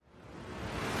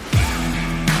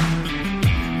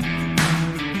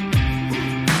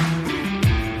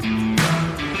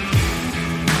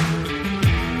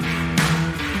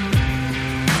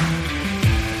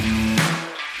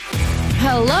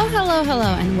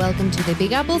Hello, and welcome to the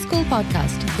Big Apple School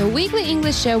Podcast, the weekly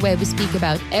English show where we speak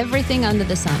about everything under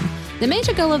the sun. The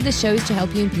major goal of this show is to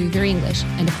help you improve your English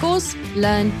and, of course,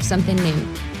 learn something new.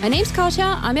 My name's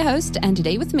Katja, I'm your host, and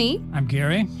today with me... I'm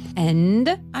Gary. And...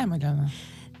 I'm Alona.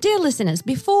 Dear listeners,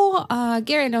 before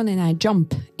Gary, Alona, and I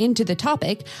jump into the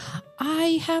topic,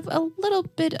 I have a little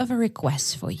bit of a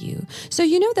request for you. So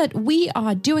you know that we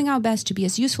are doing our best to be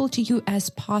as useful to you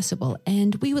as possible,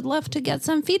 and we would love to get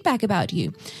some feedback about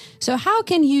you. So how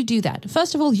can you do that?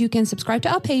 First of all, you can subscribe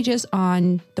to our pages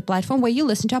on the platform where you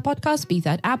listen to our podcast, be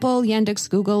that Apple, Yandex,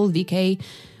 Google, VK,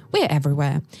 we're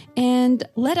everywhere. And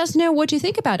let us know what you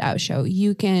think about our show.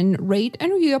 You can rate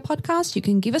and review our podcast. You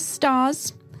can give us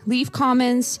stars, leave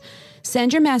comments,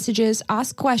 send your messages,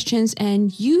 ask questions,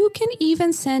 and you can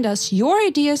even send us your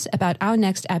ideas about our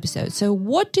next episode. So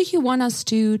what do you want us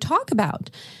to talk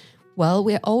about? Well,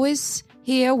 we're always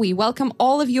here. We welcome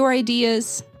all of your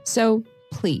ideas. So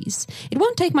please, it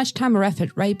won't take much time or effort,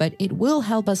 right? But it will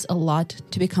help us a lot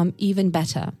to become even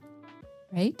better,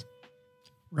 right?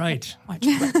 Right. Much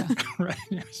better. Right.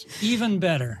 Yes. Even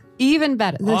better. Even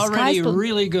better. Already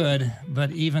really good,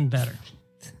 but even better.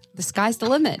 The sky's the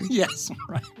limit. Yes.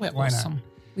 Right. We're Why awesome. not?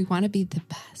 We want to be the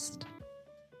best.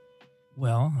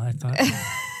 Well, I thought...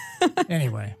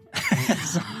 Anyway.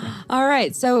 All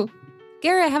right. So,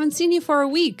 Gary, I haven't seen you for a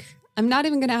week. I'm not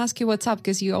even going to ask you what's up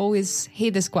because you always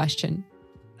hate this question.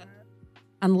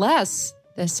 Unless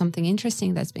there's something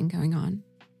interesting that's been going on.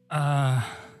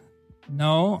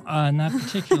 No, not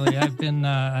particularly. I've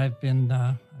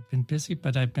been busy,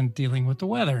 but I've been dealing with the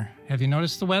weather. Have you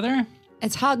noticed the weather?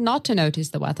 It's hard not to notice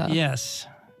the weather. Yes.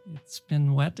 It's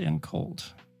been wet and cold.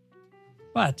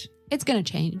 But, It's going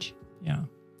to change. yeah.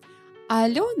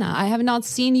 Alona, I have not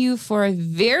seen you for a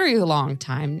very long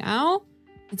time now.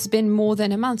 It's been more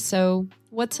than a month. So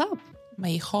what's up?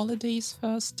 May holidays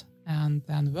first and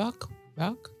then work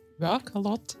a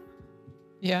lot.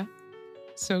 Yeah.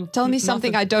 So Tell me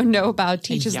something I don't know about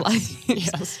teachers' Yes. lives.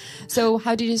 Yes. So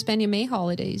how did you spend your May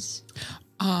holidays?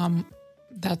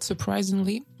 That's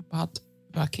surprisingly, but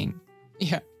working.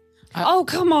 Yeah. Oh,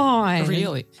 come on.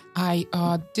 Really. I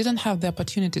didn't have the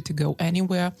opportunity to go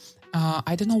anywhere.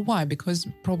 I don't know why, because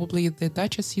probably the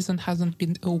dacha season hasn't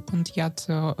been opened yet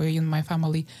in my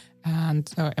family and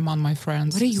among my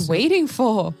friends. What are you waiting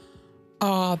for?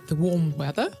 The warm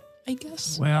weather, I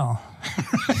guess. Well,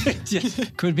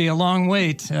 it could be a long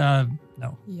wait.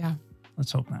 No, Yeah.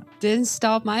 let's hope not. Didn't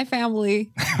stop my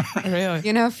family,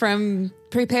 Really? from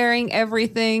preparing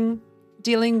everything,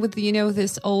 dealing with,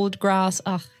 this old grass.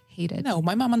 Ugh, hate it. No,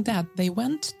 my mom and dad, they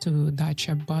went to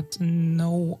dacha, but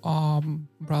no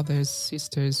brothers,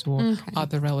 sisters, or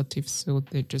other relatives. So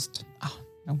they just,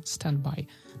 stand by.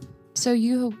 So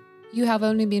you have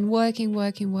only been working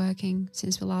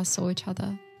since we last saw each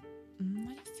other.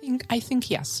 I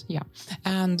think yes, yeah.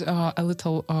 And a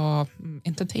little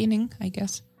entertaining, I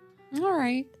guess. All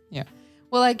right. Yeah.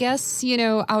 Well, I guess,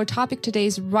 our topic today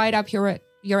is right up your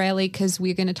alley because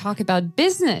we're going to talk about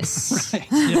business. Right.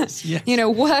 Yes, yes.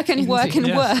 Work and work and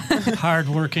Yes. work.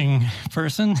 Hard-working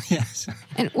person, yes.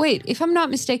 And wait, if I'm not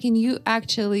mistaken, you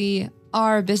actually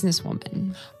are a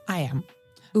businesswoman. I am.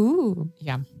 Ooh.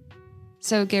 Yeah.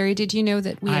 So, Gary, did you know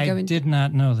that we are I going did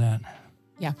not know that.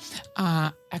 Yeah.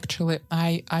 Actually,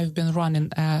 I've been running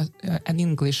an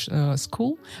English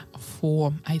school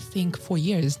for, I think, 4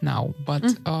 years now. But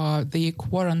the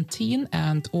quarantine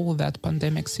and all that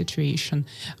pandemic situation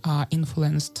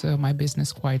influenced my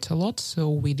business quite a lot. So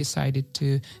we decided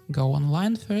to go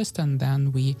online first, and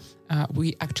then we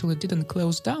actually didn't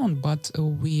close down, but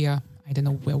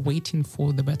we're waiting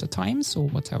for the better times or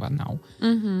whatever now.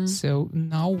 So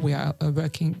now we are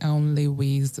working only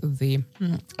with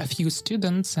a few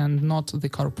students and not the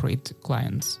corporate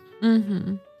clients.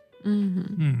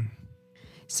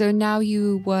 So now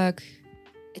you work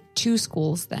at 2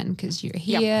 schools then because you're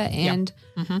here and...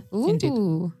 Ooh.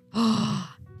 Indeed.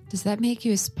 Does that make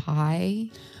you a spy?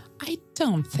 I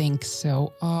don't think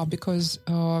so, because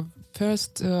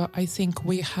first, I think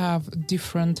we have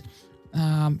different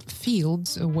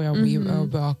fields where we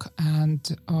work, and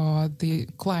the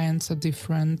clients are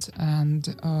different, and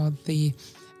the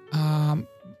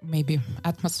maybe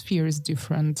atmosphere is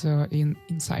different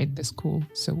inside the school.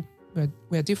 So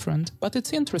we're different, but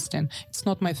it's interesting. It's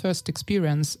not my first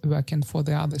experience working for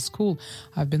the other school.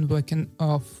 I've been working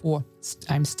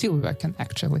I'm still working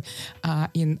actually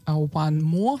in one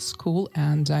more school,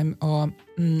 and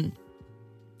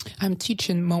I'm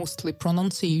teaching mostly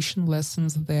pronunciation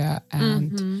lessons there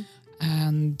and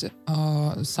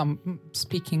some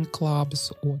speaking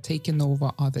clubs or taking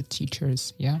over other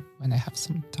teachers, when I have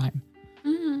some time.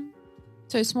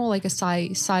 So it's more like a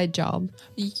side job.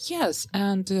 Yes,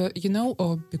 and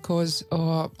because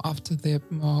after the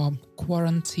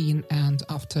quarantine and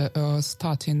after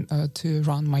starting to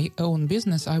run my own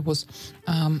business, I was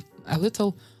a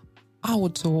little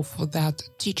out of that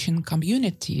teaching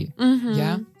community.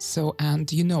 Yeah. So,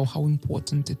 and you know how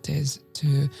important it is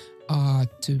to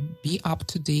be up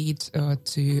to date,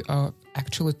 to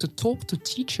actually to talk to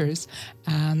teachers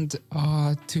and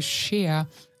to share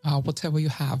whatever you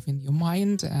have in your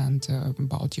mind and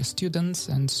about your students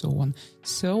and so on.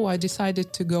 So I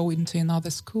decided to go into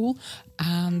another school,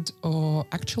 and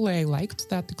actually I liked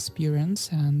that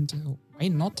experience, and why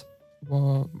not?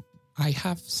 I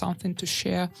have something to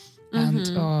share and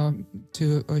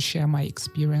to share my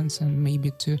experience and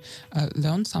maybe to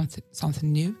learn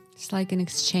something new. It's like an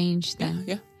exchange then.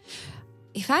 Yeah.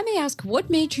 If I may ask,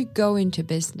 what made you go into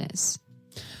business?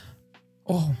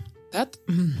 Oh, that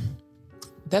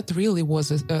really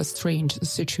was a strange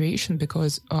situation,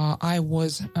 because I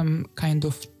was kind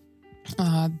of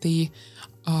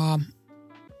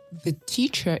the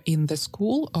teacher in the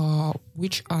school,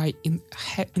 which I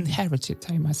inherited,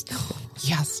 I must say.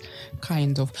 Yes,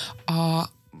 kind of.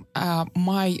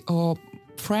 My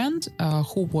friend,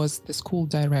 who was the school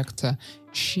director,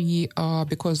 she,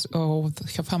 because of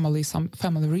her some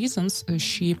family reasons,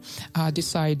 she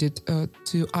decided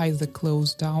to either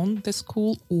close down the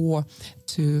school or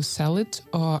to sell it.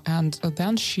 And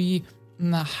then she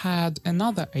had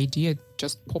another idea,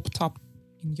 just popped up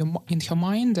in her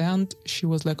mind, and she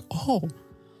was like, "Oh,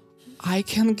 I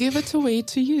can give it away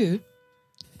to you.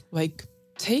 Like,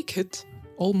 take it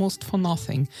almost for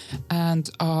nothing." And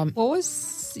what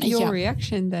was your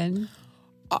reaction then?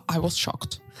 I was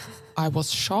shocked. I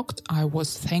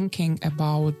was thinking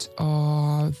about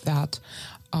that.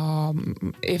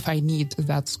 If I need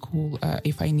that school,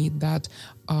 if I need that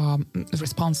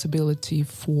responsibility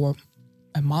for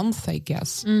a month, I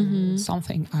guess,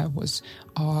 something. I was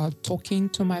talking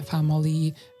to my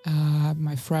family,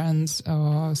 my friends,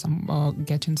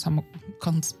 getting some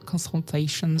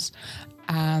consultations,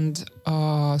 and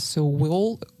so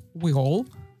we all,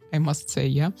 I must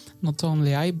say, not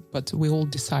only I, but we all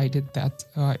decided that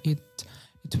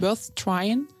it's worth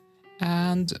trying,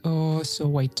 and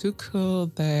so I took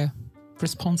the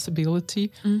responsibility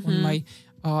on my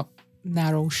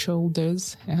narrow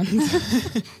shoulders, and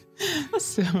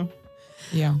so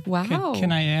yeah. Wow.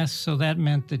 Can I ask? So that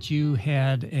meant that you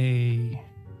had a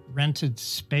rented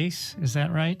space, is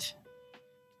that right?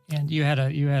 And you had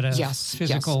a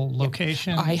physical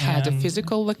location. I had a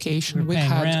physical location. We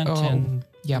had rent, and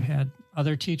you had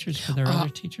other teachers. Were there other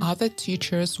teachers? Other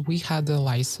teachers. We had a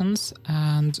license,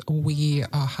 and we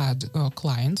had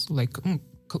clients like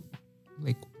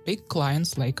big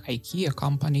clients like IKEA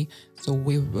company. So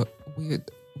we'd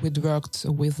worked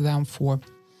with them for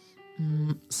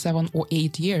 7 or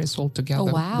 8 years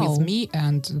altogether. Oh, wow. With me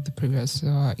and the previous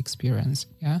experience.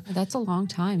 Yeah, that's a long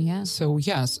time. Yeah. So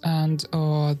yes, and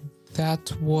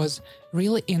that was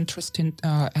really interesting,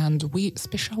 and we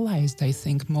specialized, I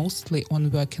think, mostly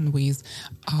on working with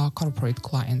corporate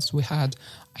clients. We had,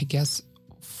 I guess,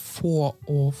 4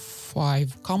 or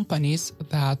 5 companies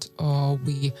that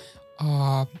we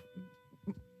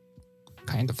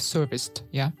kind of serviced,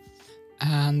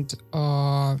 and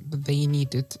they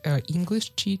needed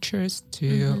English teachers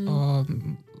to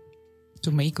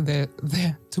make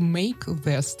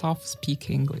their staff speak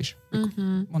English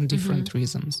on different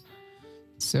reasons.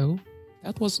 So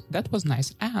that was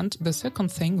nice. And the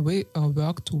second thing, we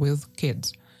worked with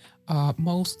kids,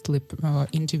 mostly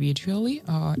individually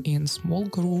in small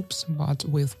groups, but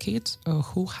with kids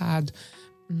who had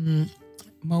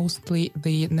mostly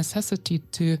the necessity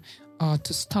to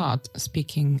start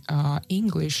speaking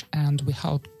English, and we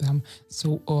helped them.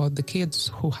 So the kids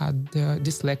who had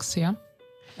dyslexia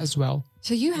as well.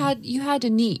 So you had a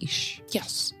niche.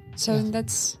 Yes. So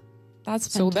that's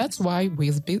fantastic. So that's why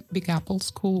with Big Apple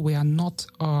School we are not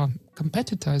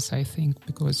competitors, I think,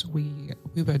 because we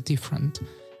were different.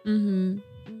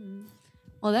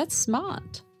 Well, that's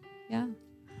smart. Yeah.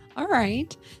 All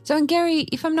right. So, and Gary,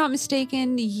 if I'm not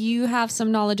mistaken, you have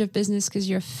some knowledge of business because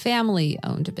your family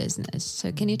owned a business.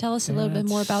 So can you tell us a little bit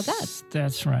more about that?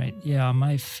 That's right. Yeah,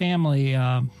 my family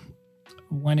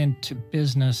went into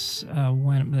business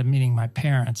meaning my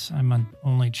parents. I'm an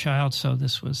only child, so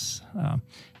this was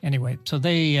anyway. So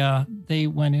they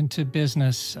went into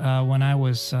business when I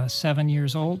was 7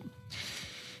 years old,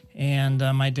 and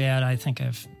my dad. I think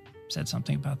I've said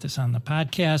something about this on the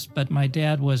podcast, but my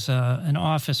dad was an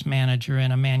office manager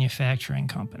in a manufacturing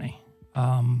company,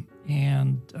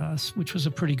 and which was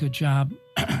a pretty good job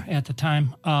at the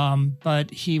time.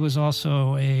 But he was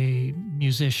also a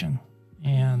musician.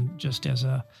 and just as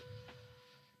a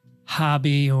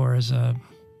hobby or as a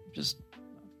just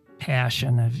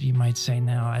passion, if you might say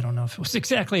now. I don't know if it was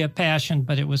exactly a passion,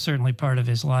 but it was certainly part of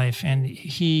his life. And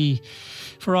he,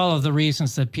 for all of the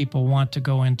reasons that people want to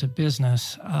go into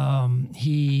business,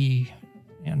 he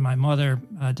and my mother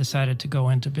decided to go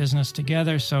into business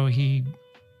together. So he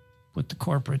put the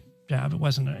corporate job. It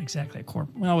wasn't exactly a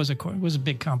corporate. Well, it was a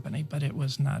big company, but it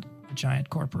was not a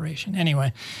giant corporation.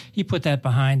 Anyway, he put that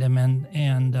behind him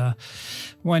and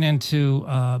went into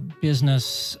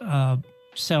business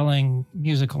selling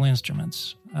musical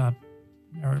instruments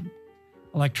or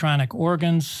electronic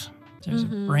organs. There's a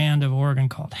brand of organ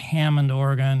called Hammond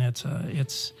organ.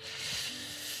 It's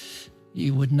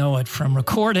you would know it from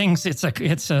recordings. It's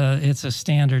a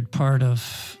standard part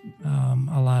of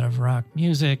a lot of rock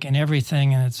music and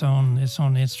everything, and its own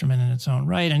instrument in its own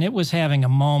right. And it was having a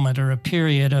moment or a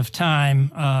period of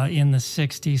time in the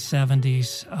 60s,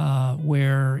 70s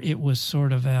where it was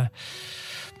sort of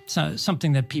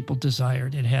something that people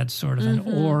desired. It had sort of an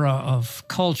aura of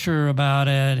culture about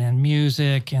it and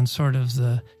music and sort of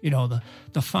the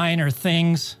finer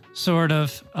things sort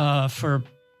of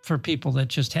for people that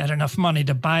just had enough money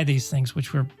to buy these things,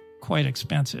 which were quite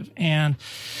expensive. And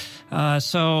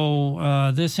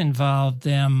so this involved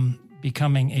them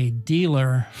becoming a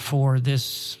dealer for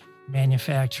this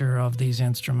manufacturer of these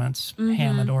instruments,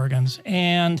 Hammond organs,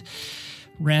 and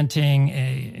renting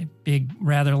a big,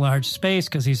 rather large space,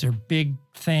 because these are big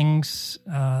things.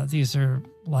 These are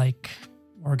like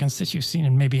organs that you've seen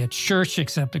in maybe a church,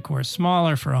 except, of course,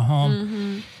 smaller for a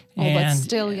home. But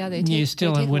still, you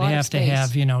still would have to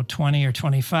have 20 or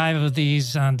 25 of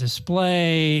these on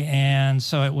display, and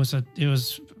so it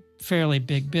was fairly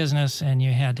big business, and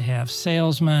you had to have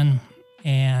salesmen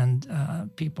and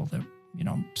people that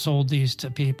sold these to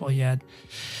people. You had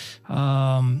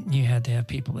to have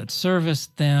people that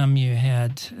serviced them. You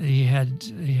had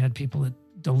people that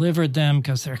delivered them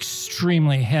because they're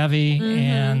extremely heavy,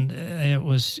 and it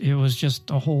was just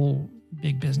a whole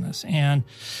big business. And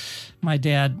my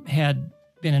dad had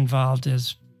been involved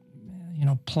as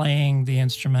playing the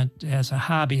instrument as a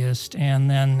hobbyist, and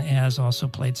then has also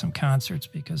played some concerts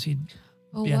because he'd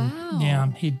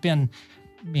been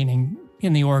meaning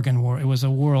in the organ world. It was a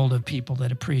world of people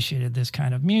that appreciated this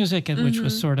kind of music, which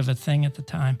was sort of a thing at the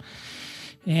time.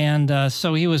 And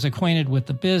so he was acquainted with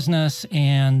the business,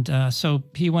 and so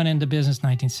he went into business in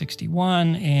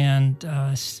 1961,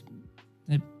 and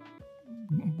it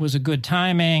was a good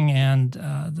timing, and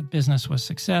the business was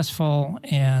successful,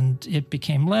 and it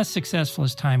became less successful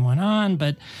as time went on,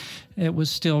 but it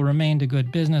was still remained a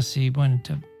good business. He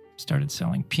started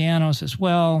selling pianos as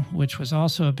well, which was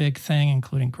also a big thing,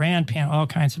 including grand piano, all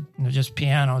kinds of just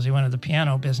pianos. He went into the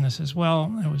piano business as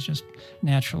well. It was just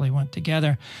naturally went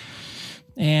together.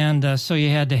 And so you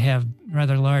had to have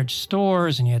rather large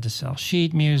stores, and you had to sell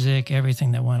sheet music,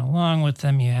 everything that went along with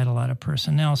them. You had a lot of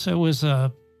personnel. So it was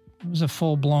a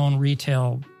full-blown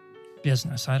retail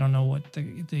business. I don't know what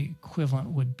the equivalent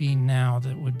would be now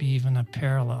that would be even a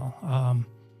parallel.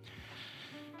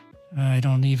 I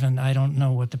don't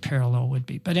know what the parallel would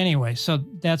be. But anyway, so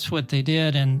that's what they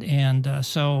did, and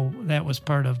so that was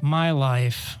part of my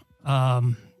life.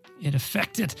 It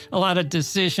affected a lot of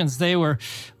decisions. They were,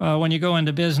 when you go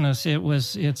into business,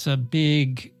 it's a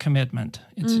big commitment.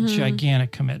 It's a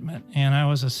gigantic commitment. And I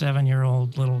was a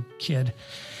 7-year-old little kid.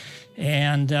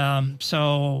 And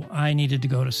so I needed to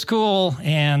go to school.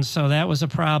 And so that was a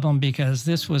problem, because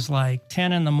this was like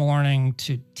 10 in the morning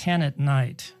to 10 at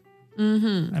night.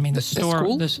 I mean, the store.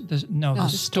 School? The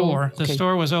store. Okay. The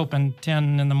store was open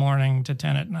 10 in the morning to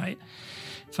 10 at night.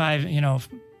 5,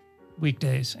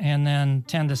 weekdays, and then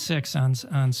 10 to 6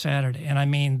 on Saturday. And I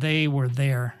mean, they were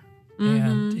there.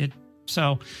 And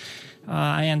so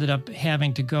I ended up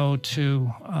having to go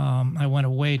to, I went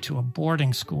away to a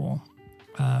boarding school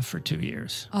for 2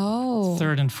 years. Oh.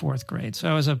 3rd and 4th grade. So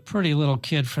I was a pretty little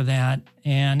kid for that.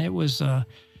 And it was a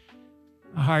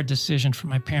hard decision for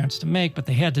my parents to make, but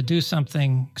they had to do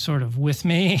something sort of with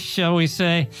me, shall we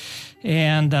say.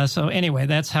 And so anyway,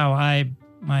 that's how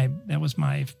that was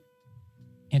my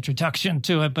introduction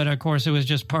to it. But of course, it was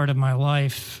just part of my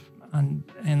life. And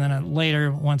then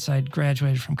later, once I'd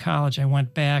graduated from college, I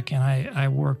went back and I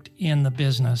worked in the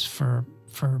business for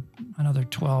another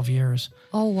 12 years.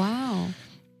 Oh, wow.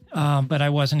 But I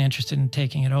wasn't interested in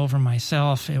taking it over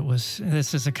myself. This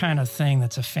is a kind of thing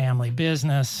that's a family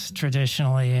business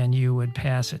traditionally, and you would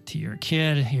pass it to your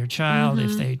kid, your child,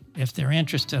 if they're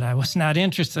interested. I was not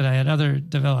interested. I had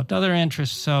developed other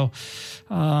interests. So,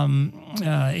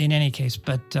 in any case,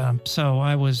 but so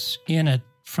I was in it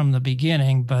from the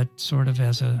beginning, but sort of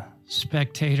as a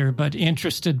spectator, but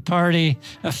interested party,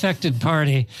 affected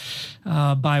party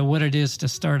by what it is to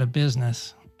start a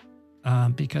business.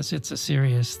 Because it's a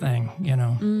serious thing, you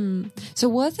know. So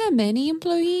were there many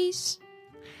employees?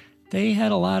 They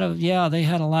had a lot of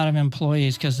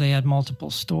employees because they had multiple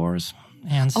stores.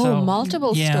 And so,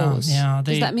 multiple stores. Yeah.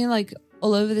 Does that mean like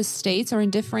all over the states or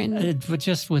in different?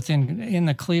 Just in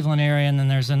the Cleveland area, and then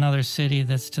there's another city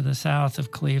that's to the south of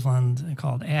Cleveland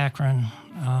called Akron,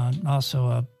 also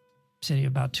a city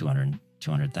of about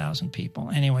 200,000 people.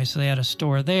 Anyway, so they had a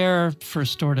store there for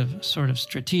sort of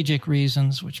strategic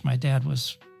reasons, which my dad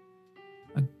was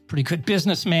a pretty good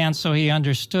businessman, so he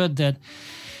understood that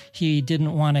he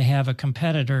didn't want to have a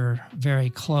competitor very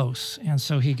close. And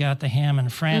so he got the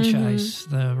Hammond franchise,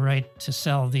 the right to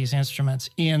sell these instruments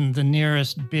in the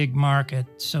nearest big market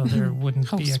so there wouldn't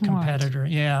be a competitor.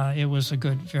 Yeah, it was a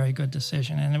very good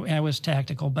decision. And it was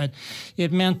tactical, but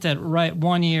it meant that right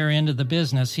 1 year into the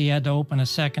business, he had to open a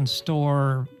second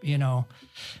store,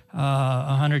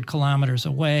 100 kilometers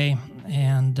away,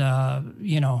 and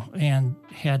and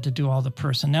had to do all the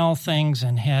personnel things,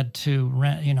 and had to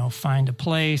rent, find a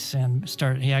place and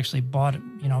start. He actually bought it.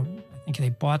 I think they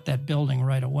bought that building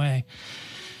right away,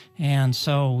 and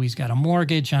so he's got a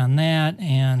mortgage on that.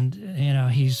 And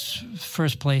he's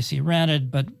first place he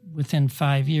rented, but within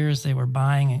 5 years they were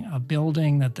buying a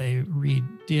building that they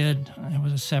redid. It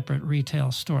was a separate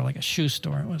retail store, like a shoe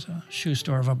store. It was a shoe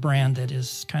store of a brand that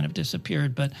is kind of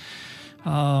disappeared, but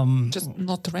just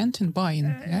not renting, buying.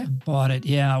 Yeah? Bought it,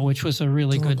 yeah, which was a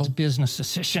really good business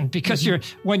decision, because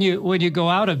when you go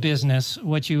out of business,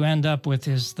 what you end up with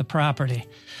is the property.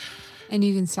 And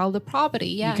you can sell the property,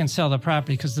 yeah. You can sell the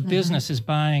property because the business is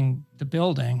buying the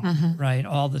building, right,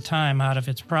 all the time out of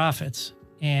its profits.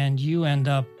 And you end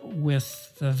up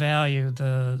with the value,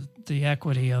 the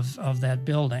equity of that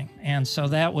building. And so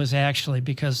that was actually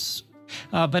because,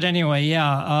 but anyway,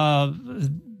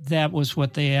 that was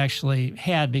what they actually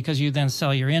had, because you then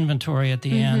sell your inventory at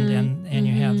the end and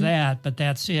you have that, but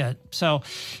that's it. So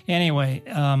anyway,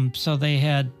 so they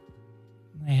had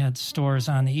stores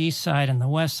on the east side and the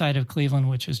west side of Cleveland,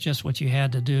 which is just what you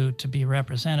had to do to be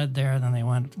represented there. Then they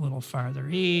went a little farther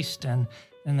east, and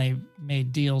then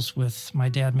my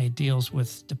dad made deals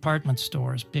with department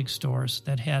stores, big stores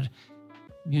that had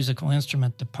musical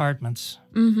instrument departments.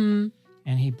 And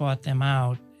he bought them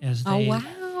out as they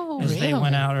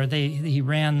went out, or he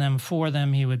ran them for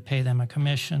them. He would pay them a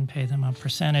commission, pay them a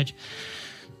percentage.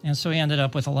 And so he ended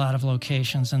up with a lot of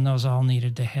locations, and those all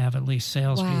needed to have at least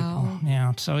salespeople. Wow.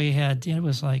 Yeah. So it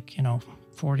was like,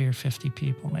 40 or 50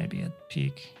 people maybe at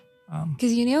peak.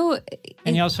 Because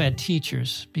and you also had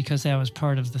teachers, because that was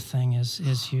part of the thing. Is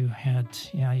you had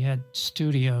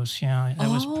studios. Yeah, that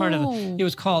was part of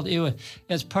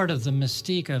as part of the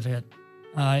mystique of it.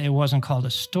 It wasn't called a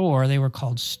store; they were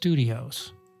called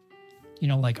studios.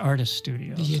 Like artist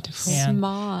studios. Beautiful, and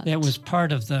smart. That was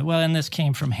part of and this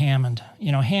came from Hammond.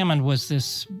 Hammond was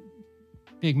this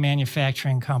big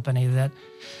manufacturing company that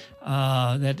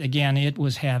again, it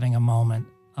was having a moment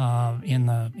in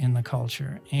the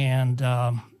culture, and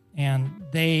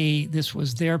this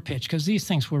was their pitch, because these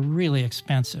things were really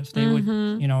expensive. They would,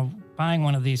 buying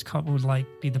one of these would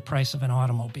be the price of an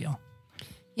automobile.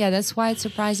 Yeah, that's why it's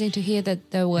surprising to hear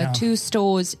that there were two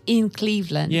stores in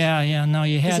Cleveland. Yeah, no,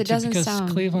 you had to, because sound...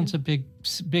 Cleveland's a big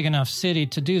enough city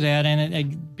to do that,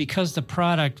 and because the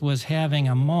product was having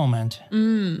a moment,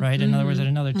 right? In other words, at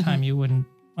another time you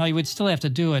would still have to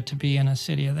do it to be in a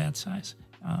city of that size.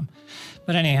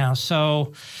 But anyhow,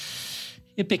 so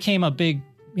it became a big,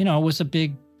 it was a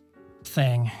big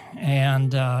thing,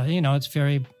 and it's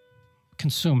very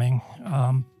consuming,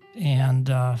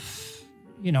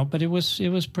 but it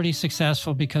was pretty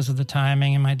successful because of the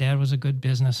timing, and my dad was a good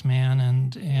businessman,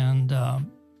 and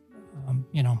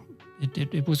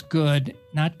it was good,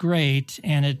 not great,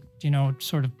 and it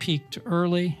sort of peaked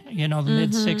early, the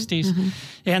mid 60s,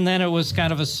 and then it was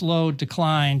kind of a slow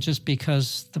decline, just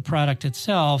because the product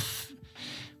itself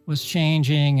was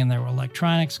changing, and there were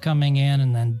electronics coming in,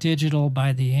 and then digital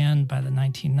by the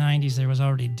 1990s, there was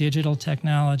already digital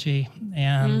technology,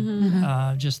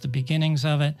 and just the beginnings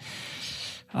of it.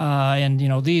 And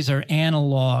these are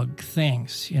analog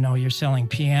things. You're selling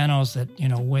pianos that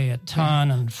weigh a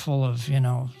ton and full of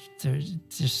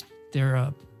they're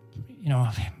a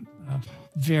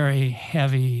very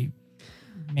heavy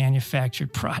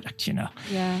manufactured product.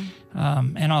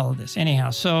 And all of this. Anyhow,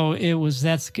 so it was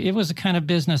a kind of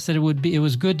business that it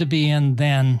was good to be in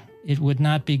then. It would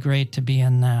not be great to be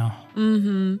in now,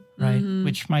 right?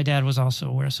 Which my dad was also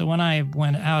aware. So when I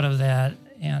went out of that,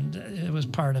 and it was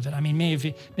part of it. I mean,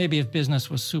 maybe if business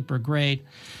was super great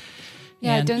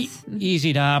Yeah, and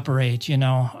easy to operate,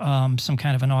 some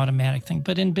kind of an automatic thing.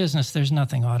 But in business, there's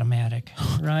nothing automatic,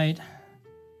 right?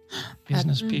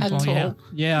 Business people, at yeah. all.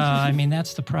 Yeah, I mean,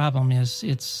 that's the problem is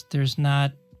there's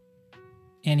not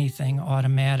anything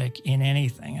automatic in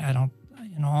anything.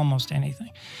 Almost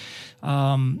anything.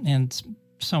 And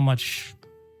so much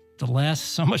the less,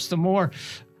 so much the more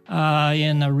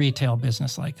in a retail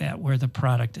business like that, where the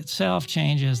product itself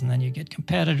changes and then you get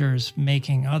competitors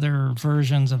making other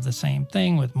versions of the same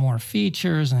thing with more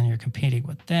features, and then you're competing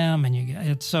with them, and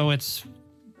it's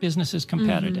business is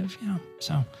competitive.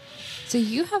 Yeah. So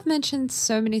you have mentioned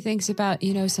so many things about,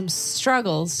 some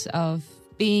struggles of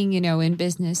being, in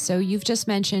business. So you've just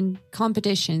mentioned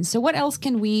competition. So what else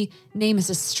can we name as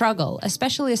a struggle,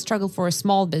 especially a struggle for a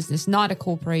small business, not a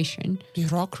corporation?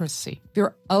 Bureaucracy.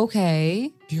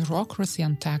 Okay. Bureaucracy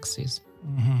and taxes.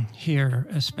 Mm-hmm. Here,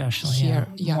 especially. Here,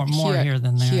 more here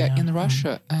than there. Here yeah. in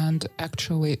Russia. And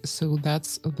actually, so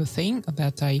that's the thing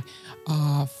that I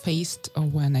faced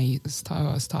when I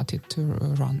started to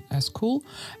run a school.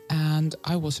 And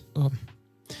I was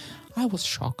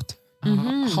shocked.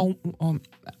 How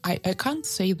I can't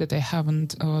say that I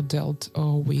haven't dealt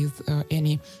with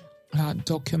any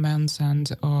documents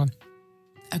and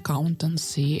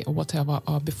accountancy or whatever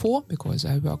before, because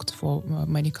I worked for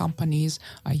many companies.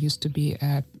 I used to be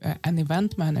an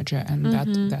event manager, and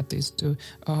that is to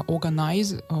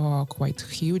organize quite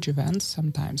huge events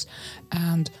sometimes,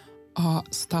 and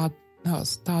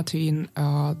starting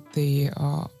the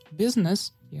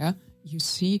business. Yeah, you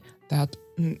see that.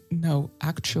 No,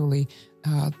 actually,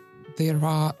 there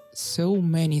are so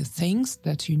many things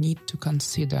that you need to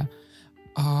consider.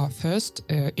 First,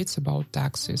 it's about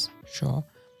taxes, sure.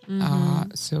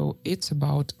 So it's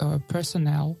about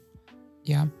personnel,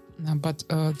 yeah. But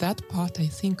that part, I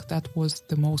think that was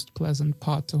the most pleasant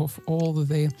part of all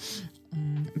the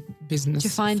business. To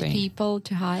find thing. people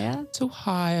to hire? To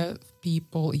hire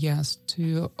people, yes.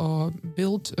 To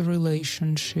build a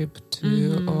relationship,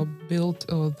 to build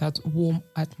that warm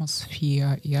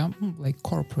atmosphere, yeah, like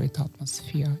corporate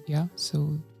atmosphere, yeah.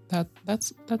 So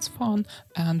that's fun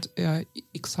and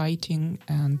exciting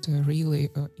and really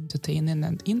entertaining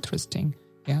and interesting,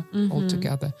 yeah,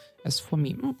 altogether. As for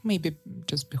me, maybe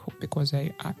just because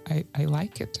I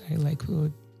like it. I like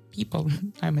people.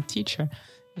 I'm a teacher.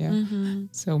 Yeah,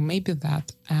 so maybe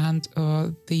that, and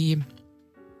the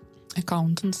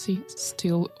accountancy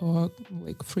still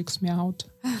freaks me out.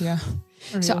 Yeah.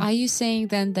 Really. So are you saying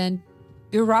then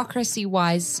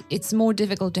bureaucracy-wise, it's more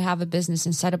difficult to have a business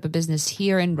and set up a business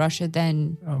here in Russia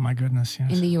than oh my goodness,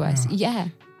 yes. in the US? Yeah.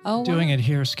 Oh, doing it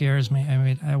here scares me. I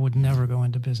mean, I would never go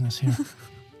into business here,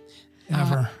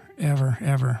 ever.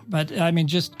 But I mean,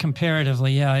 just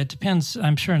comparatively, yeah, it depends.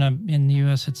 I'm sure in the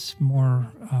US, it's more.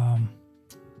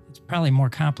 It's probably more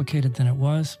complicated than it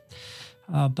was.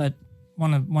 But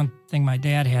one thing my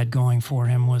dad had going for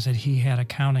him was that he had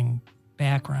accounting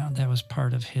background. That was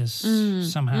part of his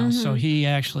somehow. So he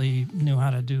actually knew how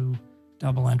to do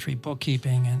double entry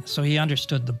bookkeeping. And so he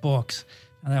understood the books.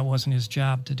 Now, that wasn't his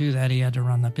job to do that. He had to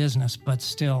run the business, but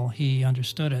still he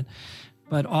understood it.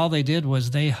 But all they did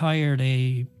was they hired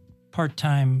a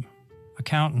part-time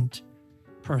accountant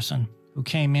person who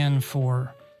came in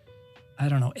for, I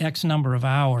don't know, X number of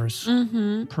hours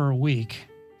per week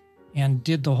and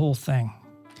did the whole thing.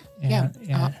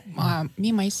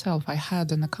 Me myself, I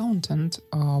had an accountant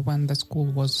when the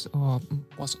school was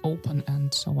open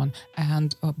and so on,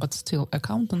 and but still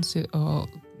accountancy.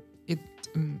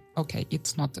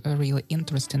 It's not really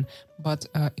interesting, but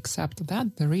except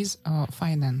that there is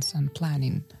finance and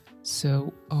planning.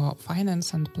 So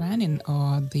finance and planning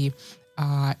are the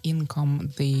income,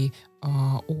 the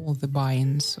all the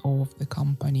buy-ins of the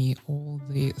company, all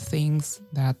the things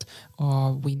that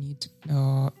we need.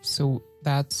 So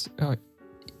that's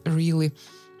really,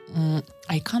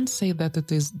 I can't say that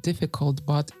it is difficult,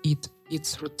 but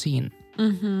it's routine.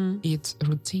 It's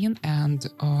routine, and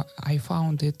I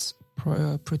found it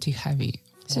pretty heavy.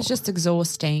 So it's just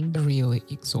exhausting. Really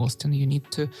exhausting. You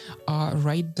need to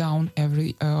write down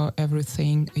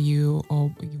everything you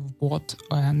bought,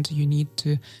 and you need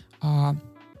to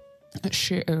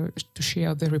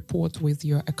share the report with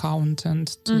your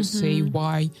accountant to say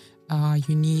why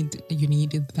you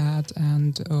needed that,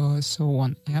 and so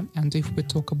on. Yeah. And if we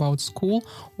talk about school,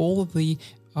 all the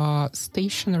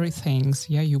stationary things,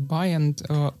 yeah, you buy and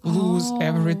lose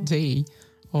every day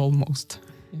almost.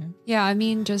 Yeah, I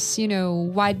mean, just,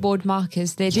 whiteboard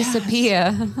markers, they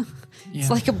disappear. It's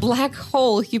like a black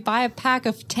hole. You buy a pack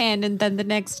of 10 and then the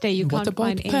next day you can't find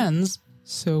What about pens?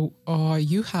 So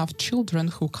you have children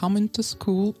who come into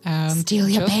school and steal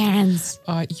your parents.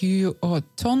 You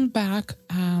turn back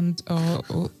and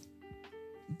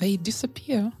they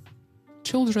disappear.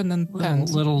 Children and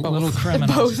pens. Little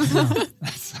criminals.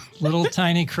 That's little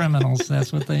tiny criminals.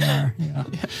 That's what they are. Yeah.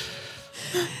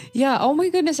 Yeah. Oh my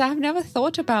goodness. I've never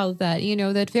thought about that.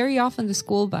 That very often the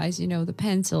school buys, the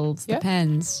pencils, the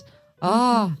pens.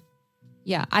 Oh,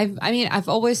 yeah. I've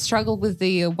always struggled with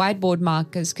the whiteboard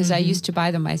markers because I used to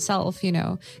buy them myself,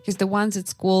 because the ones at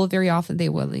school, very often they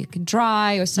were like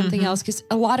dry or something else, because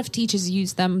a lot of teachers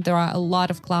use them. There are a lot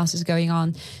of classes going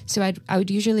on. So I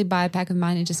would usually buy a pack of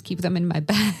mine and just keep them in my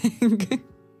bag.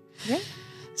 Yeah.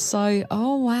 So,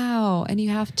 oh, wow. And you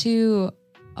have to...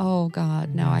 Oh,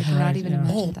 God, no, I cannot even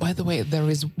imagine that. By the way, there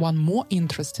is one more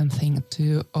interesting thing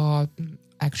to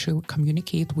actually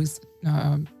communicate with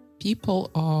people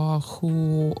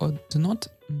who do not...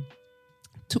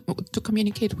 To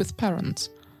communicate with parents.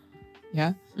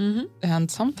 Yeah. Mm-hmm.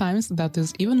 And sometimes that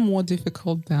is even more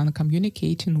difficult than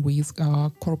communicating with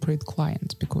corporate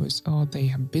clients because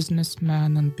they are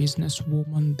businessmen and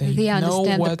businesswomen. They understand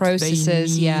know what the processes. they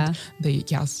need. Yeah. They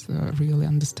really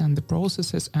understand the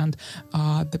processes, and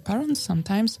the parents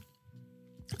sometimes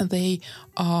they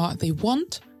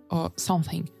want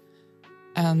something,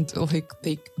 and like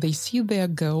they see their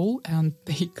goal and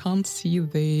they can't see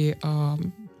the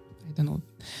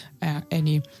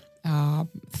any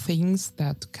things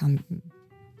that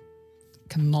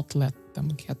cannot let them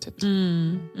get it.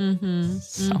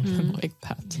 Something like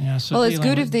that. Yeah, so well, it's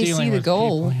good if they see the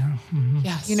goal. People,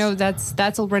 yeah. Yes.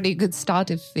 That's already a good start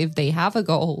if they have a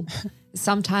goal.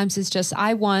 Sometimes it's just,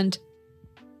 I want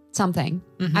something.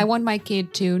 I want my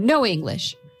kid to know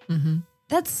English.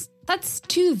 That's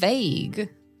too vague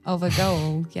of a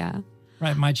goal. Yeah.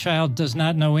 Right. My child does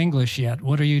not know English yet.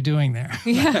 What are you doing there?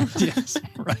 Yeah. Yes.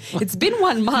 Right. It's been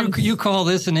 1 month. You call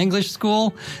this an English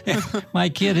school? My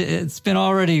kid, it's been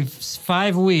already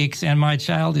 5 weeks and my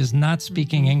child is not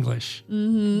speaking English.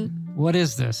 What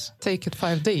is this? Take it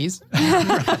 5 days.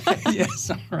 Right.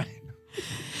 Yes. Right.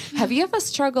 Have you ever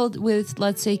struggled with,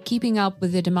 let's say, keeping up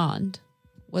with the demand?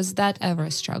 Was that ever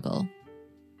a struggle?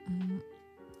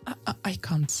 I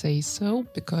can't say so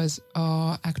because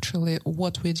actually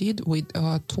what we did, we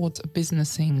taught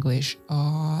business English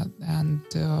and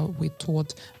we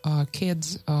taught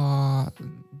kids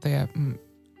their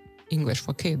English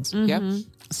for kids. Yeah.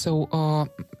 So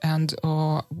and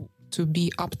to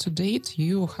be up to date,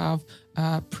 you have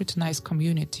a pretty nice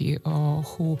community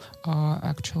who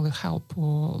actually help,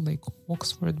 like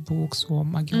Oxford books or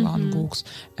Magellan books,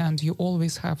 and you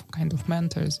always have kind of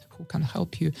mentors who can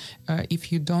help you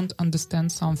if you don't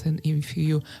understand something, if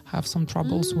you have some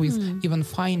troubles with even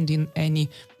finding any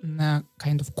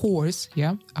kind of course,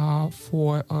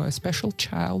 for a special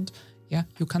child,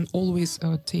 you can always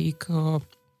take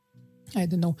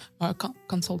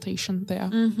consultation there.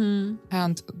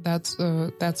 And that's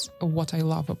what I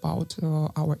love about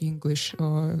our English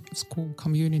school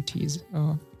communities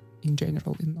in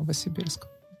general in Novosibirsk.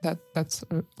 That's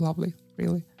lovely,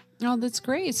 really. Oh, that's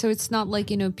great. So it's not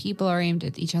like, people are aimed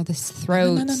at each other's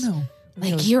throats. No.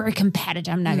 Like, really. you're a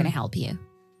competitor, I'm not going to help you.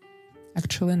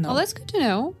 Actually, no. Well, that's good to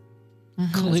know.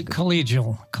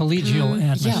 Collegial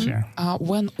atmosphere. Yeah.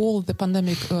 When all the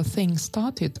pandemic thing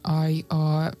started, I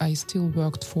still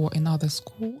worked for another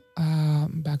school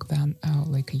back then,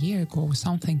 like a year ago or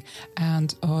something.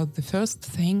 And the first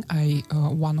thing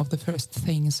one of the first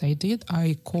things I did,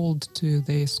 I called to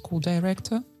the school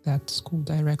director,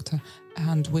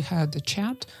 and we had a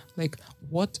chat, like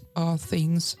what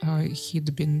things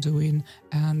he'd been doing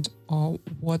and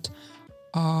what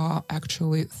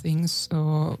actually things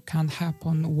can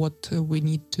happen, what we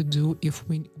need to do if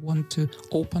we want to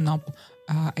open up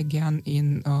again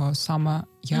in summer.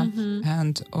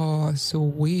 And so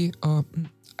we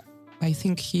I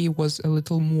think he was a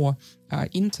little more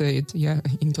into it,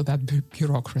 into that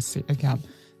bureaucracy again.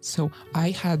 So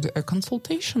I had a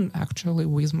consultation actually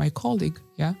with my colleague.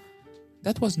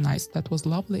 That was nice, that was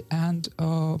lovely, and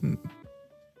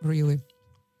really.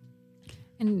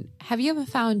 And have you ever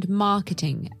found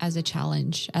marketing as a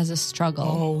challenge, as a struggle?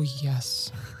 Oh,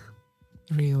 yes.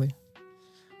 Really.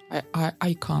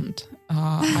 I can't.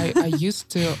 I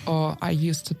used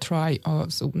to try.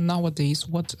 So nowadays,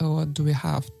 what do we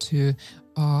have to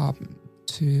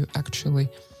actually?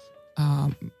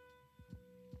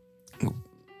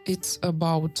 It's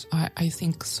about I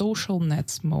think social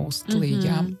nets mostly.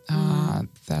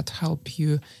 That help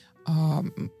you.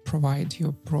 Provide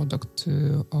your product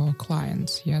to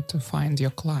clients, to find your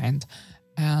client.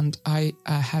 And I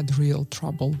had real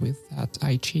trouble with that.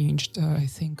 I changed, I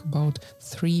think, about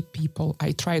 3 people.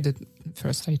 I tried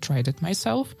it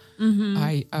myself.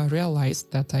 I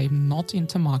realized that I'm not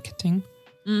into marketing.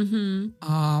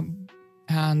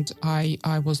 and I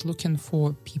was looking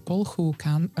for people who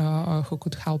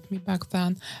could help me back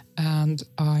then, and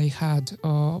I had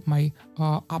my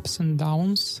ups and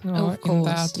downs Of course, in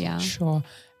that. yeah. Sure.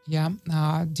 Yeah,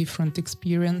 different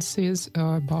experiences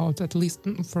about, at least,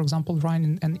 for example,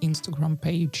 running an Instagram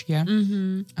page. Yeah,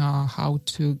 how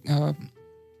to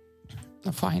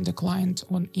find a client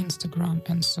on Instagram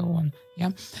and so on.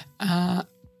 Yeah,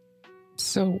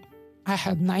 so I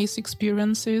had nice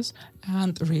experiences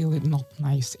and really not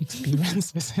nice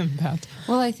experiences in that.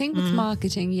 Well, I think with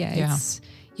marketing, it's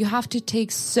you have to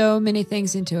take so many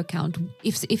things into account.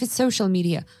 If it's social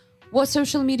media, what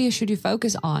social media should you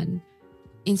focus on?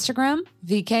 Instagram,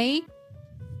 VK,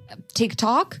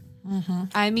 TikTok.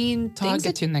 I mean,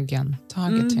 Targeting again.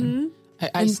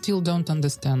 I still don't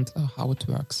understand how it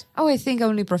works. Oh, I think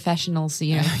only professionals,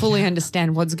 fully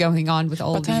understand what's going on with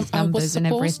all these numbers and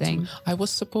everything. I was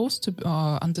supposed to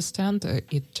understand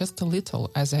it just a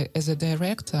little. As a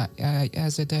director,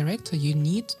 you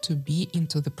need to be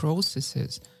into the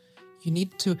processes. You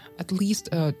need to at least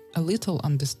a little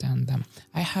understand them.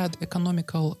 I had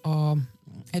economical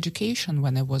education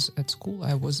when I was at school.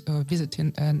 I was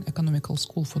visiting an economical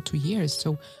school for 2 years,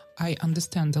 so I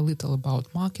understand a little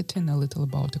about marketing, a little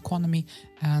about economy,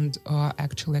 and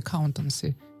actually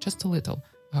accountancy, just a little,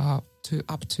 up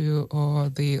to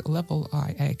the level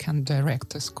I can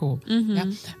direct a school.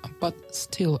 Yeah? But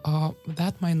still,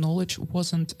 that my knowledge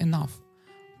wasn't enough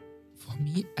for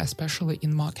me, especially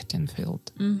in marketing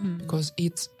field, because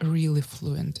it's really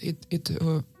fluent. It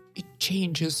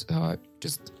changes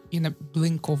just in a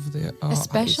blink of the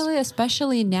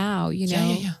especially now,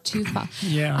 too fast.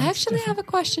 Yeah, I actually have a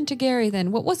question to Gary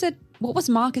then. What was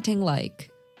marketing like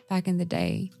back in the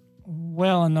day?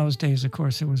 Well, in those days, of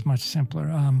course, it was much simpler.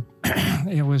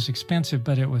 It was expensive,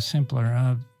 but it was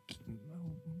simpler.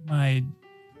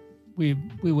 We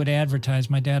would advertise.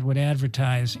 My dad would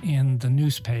advertise in the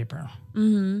newspaper.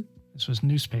 This was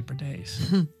newspaper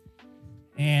days.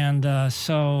 And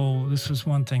so this was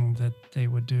one thing that they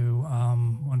would do,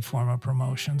 one form of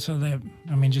promotion. So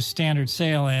just standard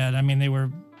sale ad. I mean, they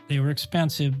were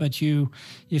expensive, but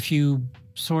if you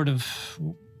sort of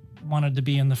wanted to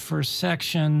be in the first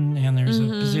section, and there's a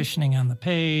positioning on the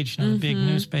page, the big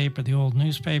newspaper, the old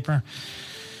newspaper,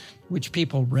 which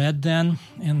people read then,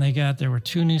 and there were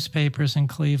 2 newspapers in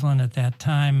Cleveland at that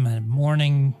time, a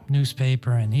morning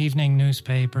newspaper and evening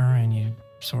newspaper, and you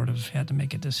sort of had to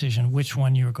make a decision which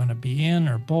one you were going to be in,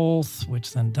 or both,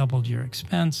 which then doubled your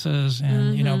expenses.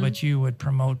 And, but you would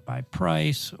promote by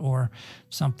price or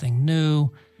something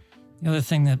new. The other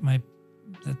thing that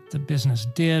the business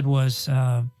did was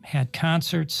had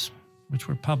concerts, which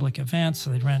were public events. So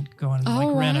they'd rent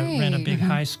a big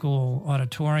high school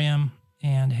auditorium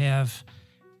and have,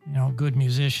 good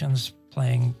musicians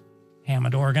playing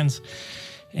Hammond organs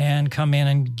and come in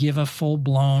and give a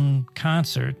full-blown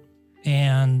concert.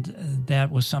 And that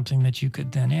was something that you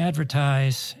could then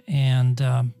advertise and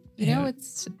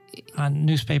it's on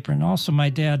newspaper. And also my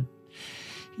dad,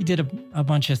 he did a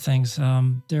bunch of things.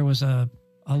 There was a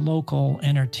local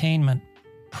entertainment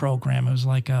program. It was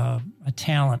like a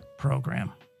talent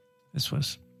program. This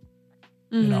was,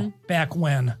 back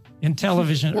when in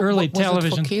television, early television.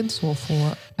 Was it for kids or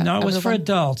for No, it was for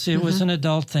adults. It was an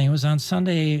adult thing. It was on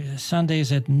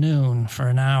Sundays at noon for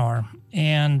an hour.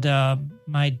 And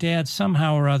my dad,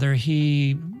 somehow or other,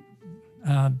 they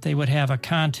would have a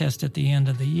contest at the end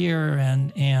of the year,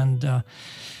 and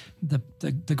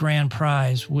the grand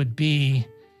prize would be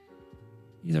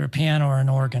either a piano or an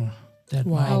organ that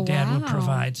my dad would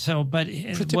provide. So, but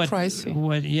pretty pricey.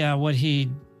 What he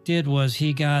did was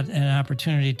he got an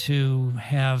opportunity to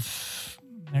have.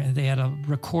 They had a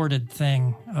recorded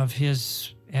thing of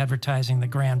his advertising the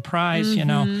grand prize,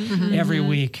 every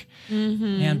week.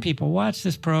 And people watched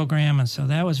this program, and so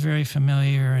that was very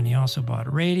familiar. And he also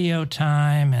bought radio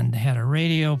time and had a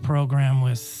radio program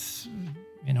with,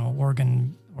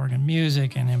 organ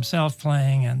music and himself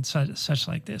playing and such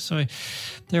like this. So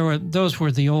those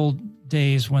were the old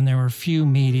days when there were few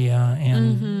media,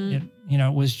 and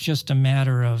it was just a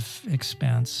matter of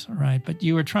expense, right? But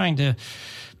you were trying to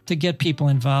get people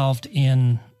involved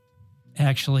in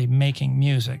actually making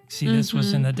music. See, this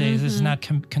was in the days. This is not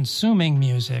consuming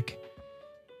music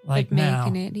like now.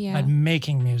 But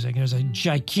making music. There's a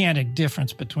gigantic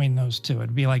difference between those two.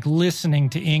 It'd be like listening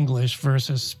to English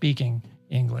versus speaking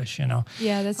English. Yeah,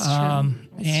 that's true.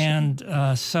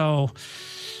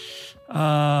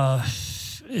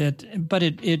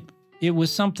 It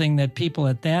was something that people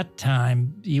at that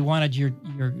time, you wanted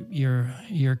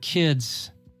your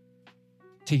kids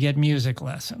to get music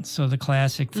lessons. So the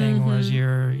classic thing was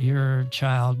your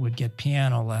child would get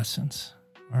piano lessons,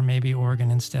 or maybe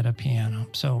organ instead of piano.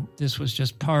 So this was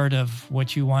just part of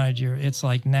what you wanted it's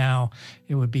like now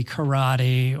it would be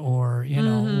karate or,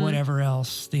 whatever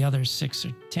else, the other 6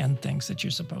 or 10 things that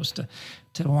you're supposed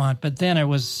to want. But then it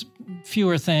was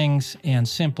fewer things and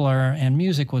simpler, and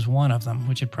music was one of them,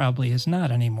 which it probably is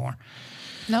not anymore.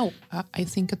 No, I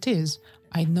think it is.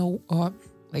 I know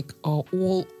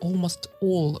almost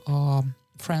all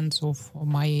friends of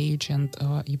my age and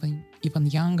even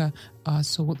younger,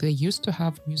 so they used to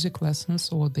have music lessons,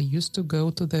 or they used to go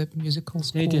to the musical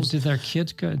schools. They did. Did their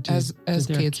kids go? As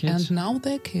kids, and now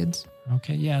they're kids.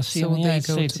 Okay, yeah. See, So in the they United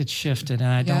go States, it's shifted,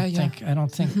 and I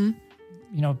don't think,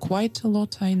 Quite a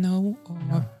lot I know.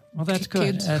 Well, that's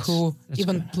good. Kids That's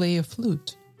even good. play a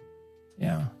flute.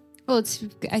 Yeah. Well,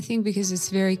 I think because it's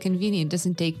very convenient. It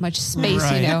doesn't take much space,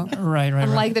 Right. Right.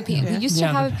 Unlike the piano. Yeah. We used to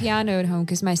have a piano at home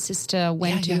because my sister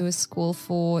went to a school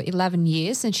for 11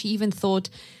 years, and she even thought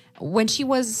when she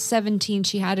was 17,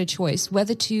 she had a choice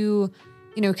whether to,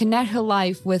 connect her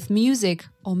life with music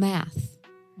or math.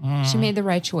 She made the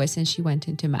right choice and she went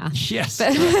into math. Yes.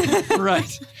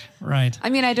 Right. I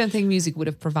mean, I don't think music would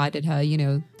have provided her,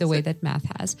 the way that math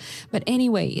has. But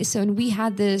anyway, so we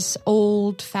had this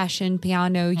old-fashioned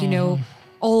piano,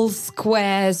 all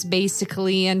squares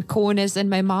basically and corners, and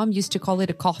my mom used to call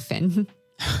it a coffin.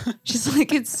 She's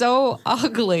like, it's so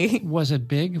ugly. Was it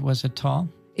big? Was it tall?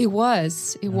 It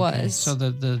was. So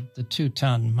the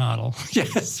 2-ton model.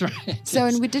 Yes, right. So,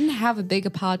 and we didn't have a big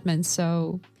apartment,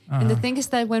 so... And the thing is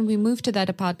that when we moved to that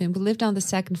apartment, we lived on the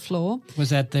 2nd floor. Was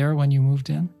that there when you moved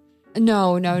in?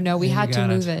 No. We You had to got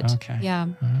move it. Okay. Yeah.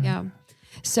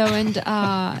 So, and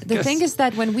the thing is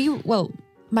that when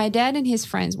my dad and his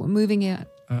friends were moving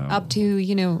up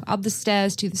to, up the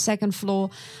stairs to the 2nd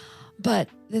floor. But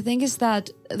the thing is that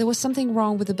there was something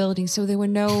wrong with the building. So there were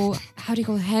no, how do you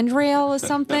call it, handrail or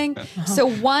something? So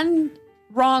one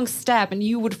wrong step and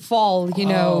you would fall,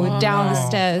 down the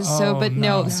stairs. So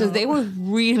they were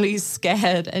really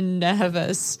scared and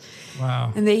nervous.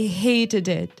 Wow. And they hated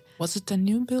it. Was it a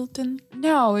new building?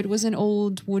 No, it was an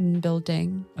old wooden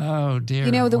building. Oh,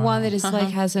 dear. The one that is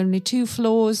has only 2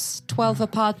 floors, 12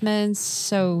 apartments.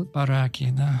 So,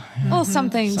 Baraki. well,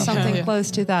 something close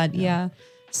to that. Yeah.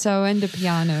 So, and the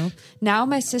piano. Now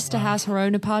my sister has her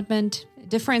own apartment,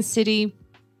 different city,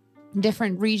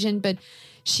 different region, but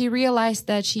she realized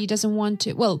that she doesn't want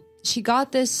to. Well, she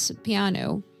got this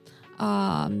piano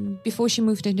before she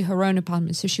moved into her own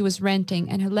apartment. So she was renting,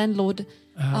 and her landlord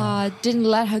didn't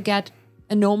let her get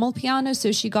a normal piano.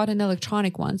 So she got an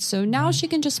electronic one. So now she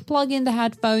can just plug in the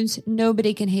headphones.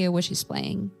 Nobody can hear what she's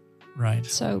playing. Right.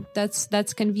 So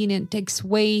that's convenient. Takes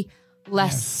way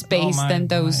less space than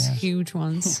those huge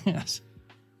ones. Yes.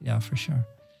 Yeah, for sure.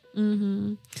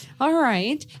 Mm-hmm. All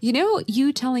right.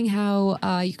 You telling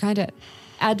how you kind of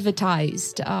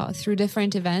advertised through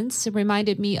different events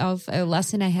reminded me of a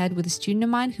lesson I had with a student of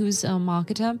mine who's a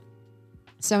marketer.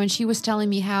 So, and she was telling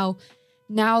me how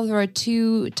now there are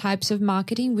 2 types of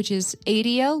marketing, which is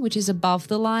ATL, which is above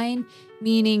the line,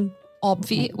 meaning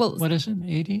obvious. Well, what is it?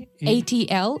 80?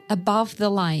 ATL, above the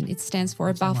line. It stands for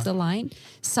above the line.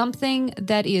 Something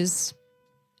that is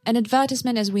an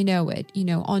advertisement as we know it,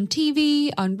 on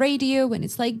TV, on radio, when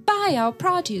it's like, buy our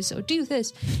produce or do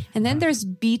this. And then there's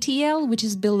BTL, which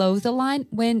is below the line,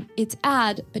 when it's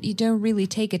ad, but you don't really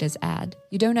take it as ad.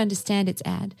 You don't understand it's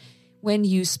ad. When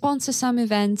you sponsor some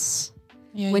events,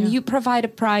 when you provide a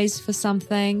prize for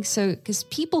something. So, because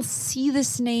people see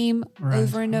this name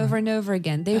over and over and over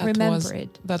again. They remember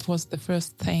it. That was the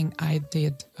first thing I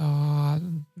did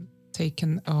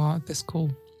taking the school.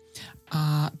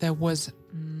 There was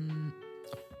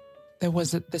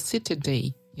the city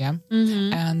day,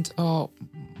 and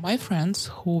my friends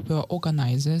who were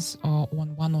organizers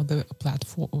on one of the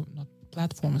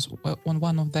platforms on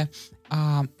one of the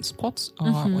spots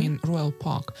in Royal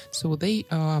Park, so they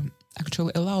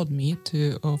actually allowed me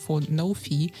to for no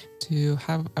fee to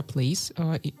have a place.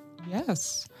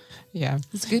 Yes. Yeah.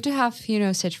 It's good to have,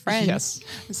 such friends. Yes.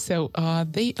 So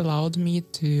they allowed me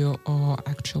to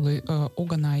actually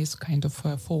organize kind of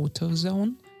a photo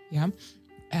zone. Yeah.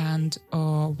 And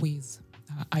with,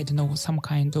 I don't know, some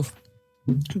kind of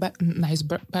nice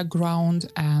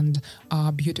background and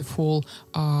beautiful,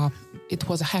 it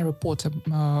was a Harry Potter.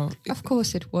 Of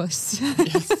course it was.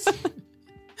 Yes.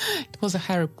 It was a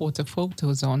Harry Potter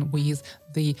photo zone with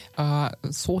the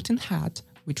Sorting Hat,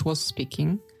 which was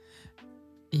speaking.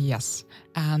 Yes,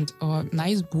 and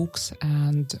nice books,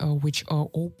 and which are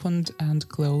opened and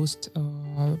closed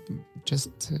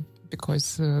just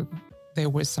because there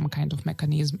was some kind of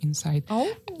mechanism inside.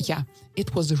 Oh, yeah,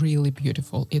 it was really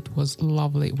beautiful. It was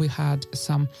lovely. We had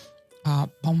some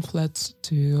pamphlets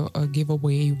to give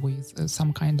away with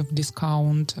some kind of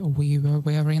discount. We were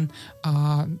wearing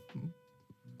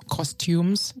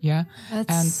costumes, yeah.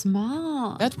 That's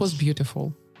smart. That was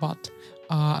beautiful, but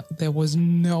there was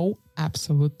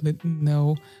absolutely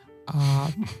no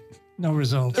No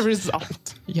results.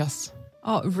 result. Yes.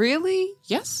 Oh, really?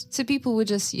 Yes. So people would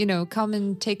just, come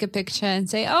and take a picture and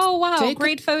say, "Oh, wow,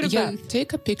 great photo booth."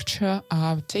 Take a picture,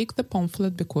 take the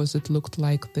pamphlet because it looked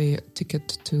like the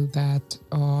ticket to that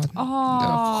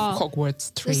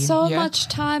Hogwarts train. There's so much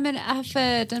time and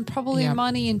effort and probably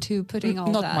money into putting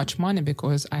all Not that. much money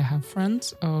because I have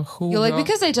friends who... You're like,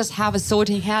 because I just have a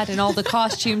sorting hat and all the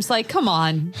costumes, like, come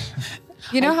on.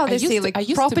 You know how they say, like,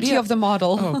 property of the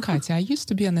model. Oh, Katya, I used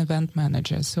to be an event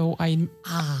manager, so I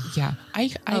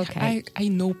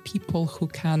know people who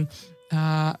can,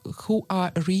 who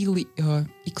are really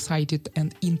excited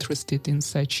and interested in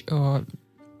such, that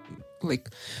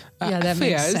affairs.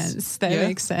 makes sense. That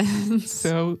makes sense.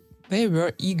 So they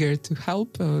were eager to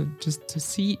help, just to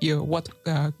see what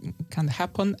can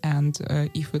happen and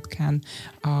if it can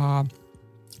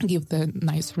give the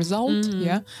nice result.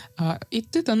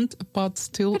 It didn't, but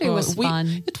still But it was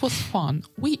fun. It was fun.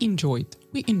 We enjoyed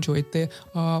the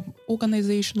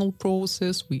organizational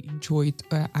process. We enjoyed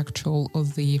the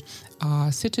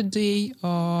Saturday,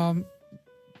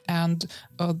 and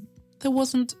there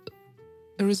wasn't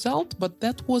a result, but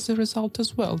that was a result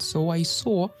as well. So I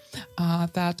saw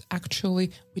that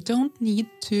actually we don't need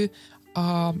to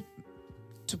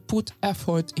put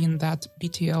effort in that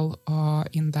BTL,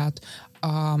 in that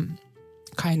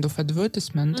kind of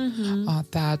advertisement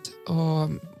that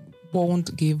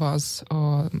won't give us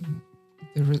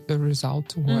the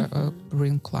result or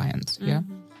real clients. Yeah.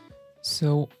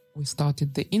 So we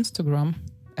started the Instagram,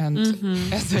 and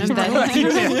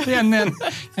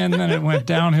and then it went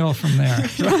downhill from there.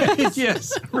 Right?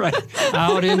 Yes, right.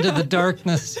 Out into the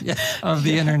darkness of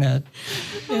the internet,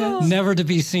 never to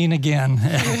be seen again.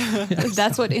 Yes.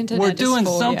 That's what internet We're doing is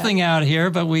for, something out here,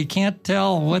 but we can't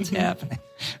tell what's happening.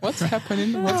 What's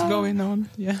happening? What's going on?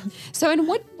 Yeah. So, and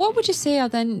what would you say are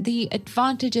then the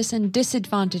advantages and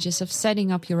disadvantages of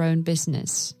setting up your own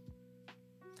business?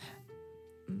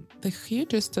 The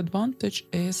hugest advantage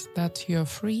is that you're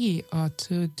free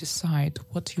to decide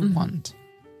what you want.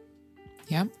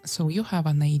 Yeah. So you have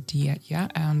an idea. Yeah.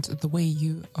 And the way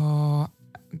you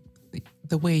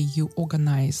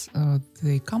organize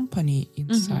the company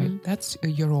inside, that's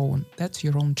your own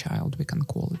child, we can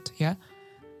call it. Yeah.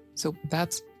 So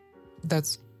that's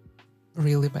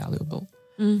really valuable.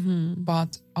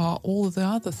 But all the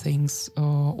other things,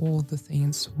 with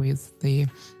the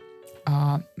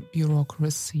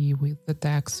bureaucracy, with the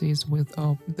taxes, with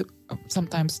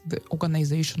sometimes the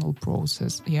organizational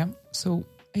process, yeah. So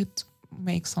it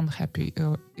makes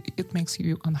it makes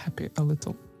you unhappy a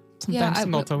little. Sometimes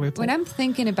not a little. When I'm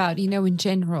thinking about, in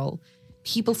general,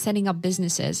 people setting up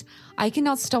businesses, I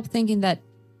cannot stop thinking that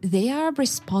they are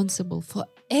responsible for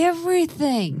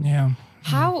everything. Yeah.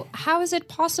 How is it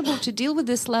possible to deal with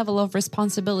this level of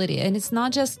responsibility? And it's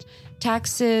not just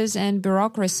taxes and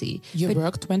bureaucracy. You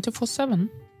work 24/7.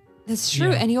 That's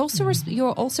true. And you're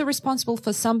also responsible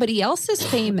for somebody else's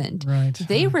payment. Right.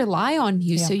 They rely on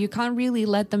you, so you can't really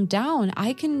let them down.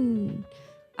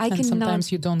 And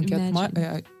sometimes you don't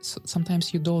get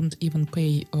sometimes you don't even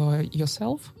pay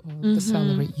yourself the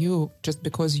salary. You just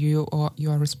because you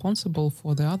are responsible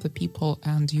for the other people,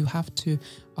 and you have to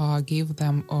give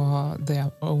them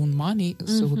their own money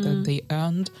so that they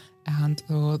earned, and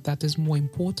that is more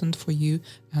important for you.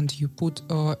 And you put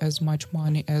as much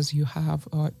money as you have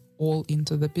all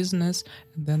into the business,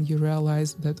 and then you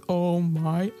realize that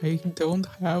I don't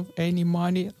have any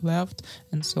money left,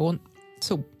 and so on.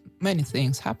 So many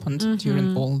things happened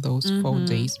during all those 4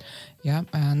 days. Yeah.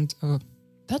 And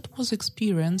that was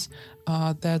experience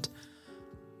that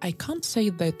I can't say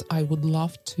that I would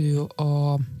love to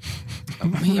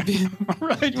maybe...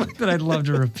 Right, but I'd love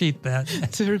to repeat that.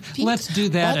 Let's do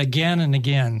that again and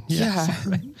again. Yes.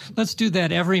 Yeah. Right. Let's do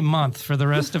that every month for the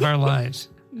rest of our lives.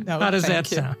 No, how does that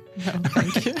sound? No,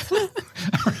 thank you.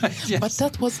 Right, yes. But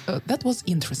that was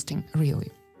interesting, really.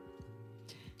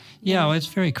 Yeah, well, it's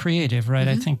very creative, right?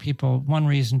 I think one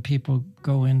reason people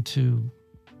go into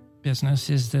business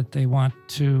is that they want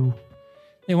to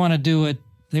do it.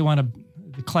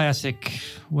 The classic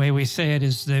way we say it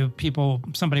is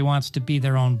somebody wants to be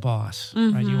their own boss,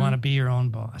 right? You want to be your own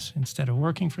boss instead of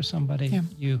working for somebody. Yeah.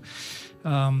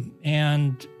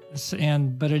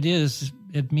 But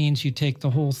it means you take the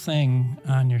whole thing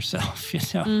on yourself,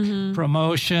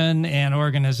 promotion and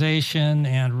organization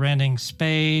and renting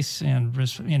space and,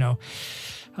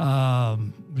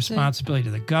 responsibility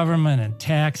to the government and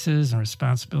taxes and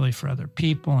responsibility for other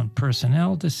people and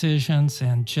personnel decisions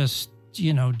and just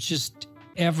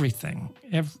everything,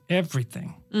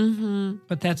 everything. Mm-hmm.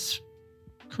 But that's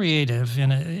creative.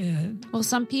 Well,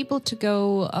 some people to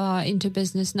go into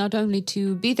business not only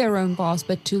to be their own boss,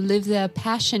 but to live their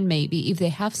passion, maybe, if they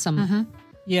have some. Mm-hmm.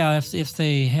 Yeah, if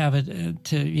they have it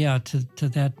to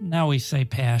that. Now we say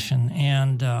passion,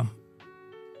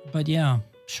 but yeah,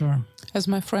 sure. As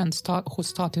my friend who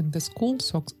started the school,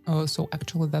 so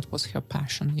actually that was her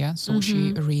passion, yeah. So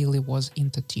she really was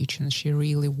into teaching. She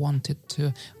really wanted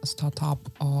to start up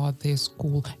the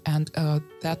school, and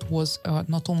that was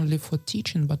not only for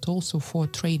teaching but also for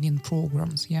training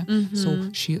programs, yeah. So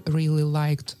she really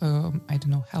liked,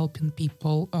 helping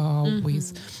people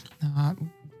with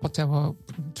whatever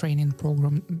training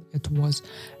program it was,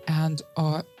 and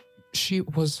she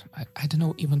was,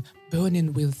 even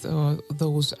burning with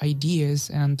those ideas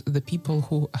and the people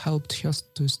who helped her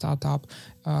to start up.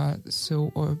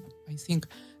 So I think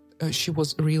she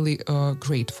was really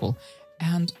grateful.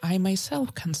 And I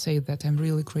myself can say that I'm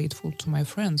really grateful to my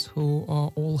friends who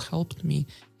all helped me.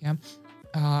 Yeah.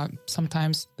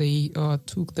 Sometimes they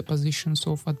took the positions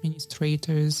of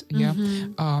administrators. Yeah.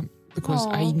 Because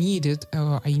I needed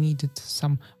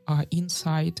some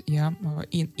insight. Yeah.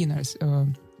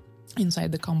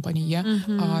 Inside the company,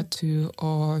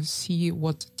 to see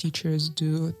what teachers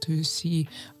do, to see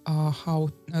how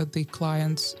the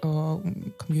clients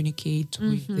communicate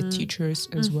with the teachers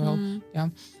as well, yeah,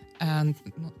 and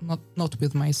not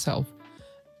with myself.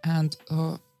 And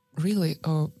really,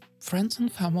 friends and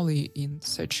family in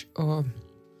such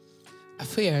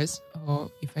affairs,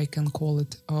 if I can call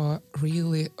it,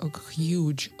 really a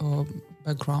huge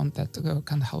background that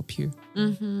can help you.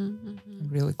 I'm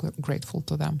really grateful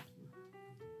to them.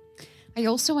 I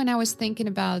also, when I was thinking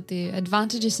about the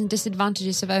advantages and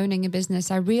disadvantages of owning a business,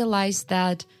 I realized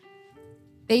that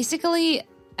basically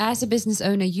as a business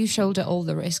owner, you shoulder all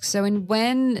the risks. So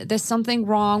when there's something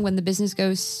wrong, when the business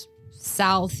goes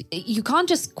south, you can't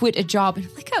just quit a job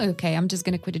and like, oh, okay, I'm just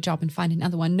going to quit a job and find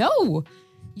another one. No,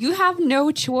 you have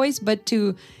no choice but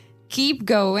to keep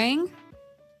going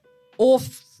or,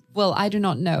 I do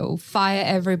not know, fire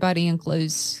everybody and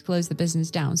close the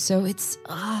business down. So it's...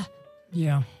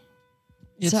 Yeah.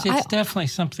 It's definitely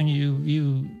something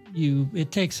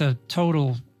it takes a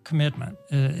total commitment,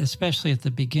 especially at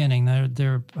the beginning.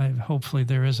 Hopefully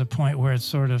there is a point where it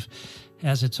sort of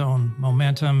has its own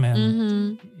momentum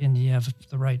and you have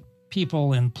the right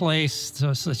people in place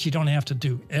so that you don't have to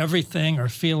do everything or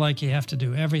feel like you have to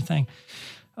do everything.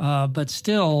 But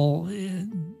still,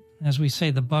 as we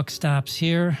say, the buck stops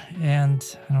here. And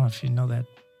I don't know if you know that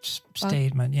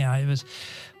statement. Yeah, it was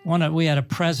we had a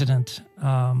president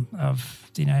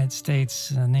of the United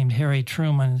States named Harry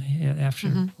Truman after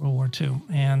World War II,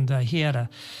 and he had a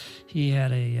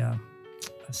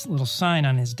little sign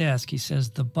on his desk. He says,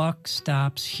 "The buck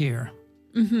stops here,"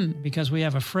 because we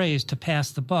have a phrase, "to pass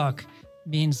the buck,"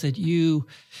 means that you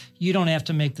don't have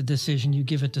to make the decision. You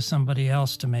give it to somebody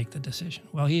else to make the decision.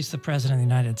 Well, he's the president of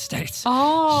the United States.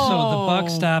 Oh. So the buck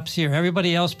stops here.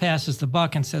 Everybody else passes the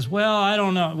buck and says, well, I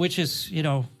don't know, which is,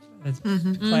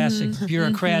 classic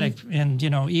bureaucratic and,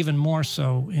 even more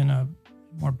so in a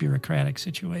more bureaucratic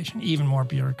situation, even more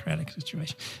bureaucratic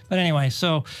situation. But anyway,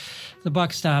 so the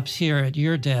buck stops here at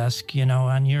your desk,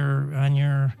 on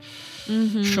your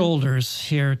shoulders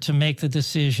here to make the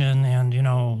decision. And,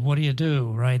 what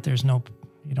do, right?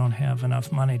 You don't have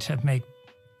enough money to make,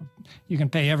 you can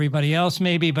pay everybody else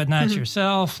maybe, but not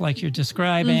yourself, like you're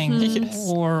describing,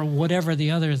 or whatever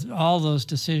all those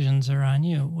decisions are on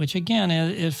you, which again,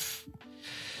 if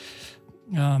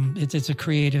it's a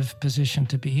creative position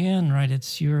to be in, right?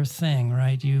 It's your thing,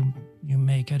 right? You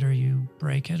make it or you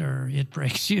break it or it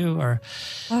breaks you or,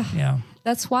 yeah.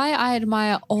 That's why I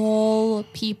admire all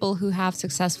people who have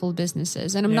successful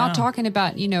businesses. And I'm not talking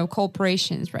about,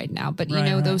 corporations right now, but,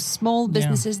 those small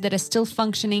businesses that are still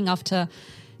functioning after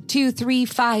 2, 3,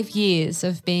 5 years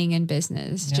of being in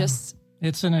business. Yeah.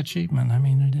 It's an achievement. I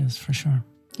mean, it is for sure.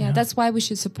 Yeah, that's why we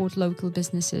should support local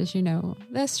businesses.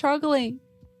 They're struggling.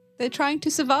 They're trying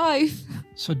to survive.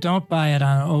 So don't buy it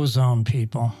on Ozone,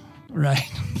 people. Right.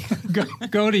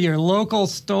 Go to your local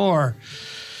store.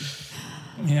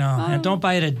 And don't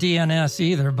buy it at DNS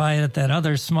either. Buy it at that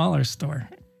other smaller store.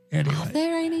 Anyway. Are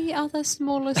there any other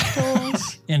smaller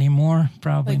stores? Anymore?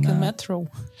 Probably like not. The Metro.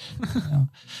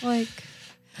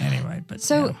 Anyway, but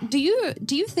so do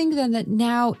you think then that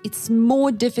now it's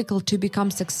more difficult to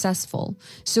become successful?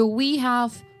 So we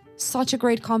have such a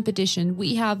great competition.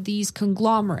 We have these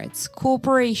conglomerates,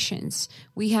 corporations.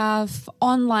 We have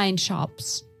online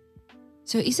shops.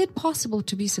 So is it possible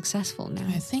to be successful now?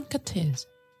 I think it is.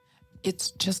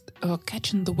 It's just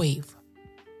catching the wave.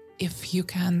 If you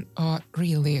can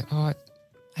really,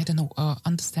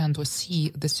 understand or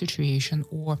see the situation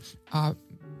or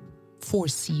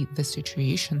foresee the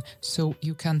situation, so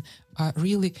you can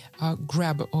really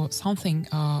grab something,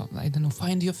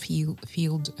 find your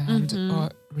field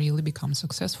and really become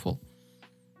successful.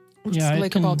 It's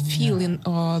like about feeling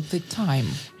the time.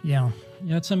 Yeah,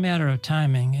 it's a matter of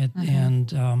timing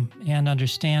and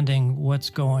understanding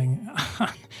what's going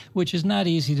on, which is not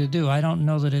easy to do. I don't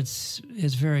know that it's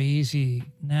very easy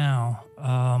now.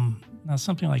 Now,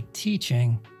 something like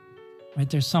teaching, right?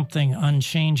 There's something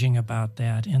unchanging about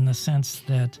that in the sense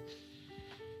that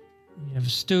you have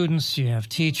students, you have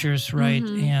teachers, right?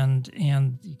 And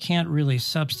you can't really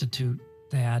substitute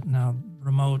that. Now,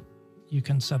 remote, you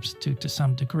can substitute to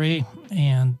some degree,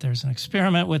 and there's an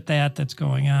experiment with that that's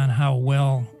going on, how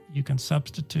well you can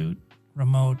substitute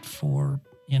remote for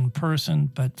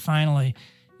in-person, but finally,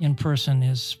 in-person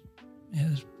is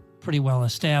pretty well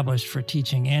established for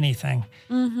teaching anything.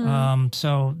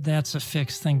 So that's a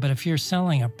fixed thing. But if you're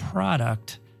selling a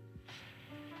product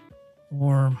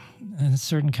or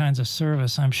certain kinds of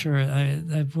service, I'm sure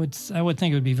I would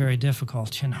think it would be very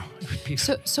difficult,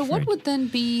 So what would then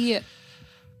be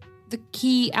the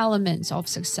key elements of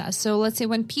success? So let's say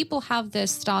when people have their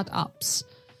startups,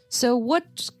 so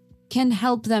what can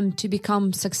help them to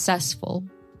become successful?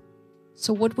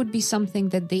 So what would be something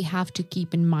that they have to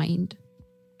keep in mind?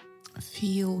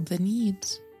 Feel the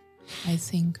needs, I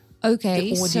think.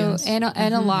 Okay, so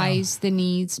analyze the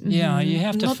needs. Yeah, you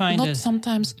have to find it.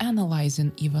 Sometimes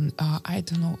analyzing even,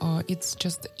 it's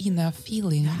just inner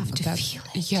feeling. You have to feel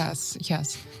it.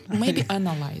 Yes. Maybe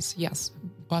analyze, yes.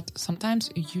 But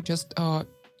sometimes you just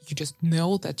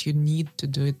know that you need to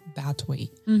do it that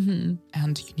way.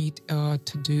 And you need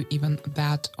to do even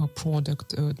that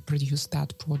product, produce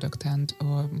that product and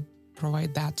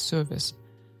provide that service.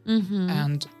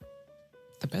 And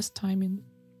the best timing.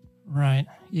 Right.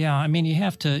 Yeah. I mean, you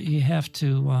have to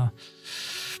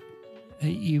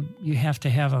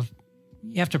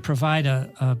provide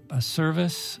a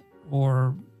service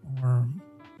or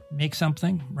make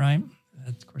something, right?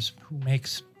 Of course, who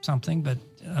makes something, but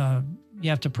you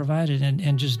have to provide it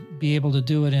and just be able to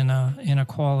do it in a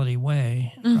quality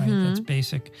way, right? That's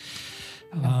basic.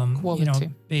 Quality.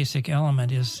 Basic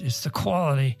element is the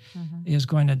quality is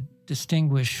going to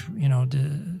distinguish,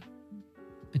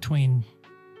 between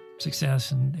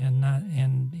success and not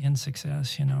and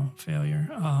insuccess, failure.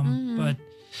 But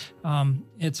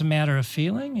it's a matter of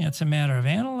feeling. It's a matter of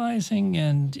analyzing,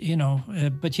 and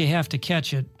but you have to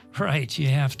catch it right. You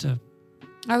have to.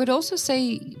 I would also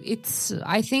say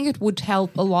I think it would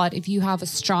help a lot if you have a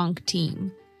strong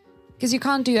team, because you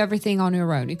can't do everything on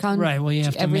your own. You can't. Right. Well, you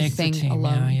have to make the team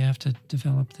alone. Yeah, you have to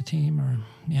develop the team,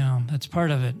 that's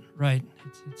part of it. Right.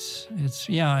 It's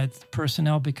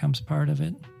personnel becomes part of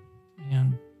it,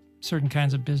 and certain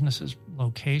kinds of businesses,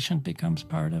 location becomes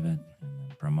part of it,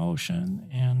 and promotion,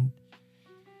 and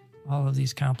all of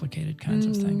these complicated kinds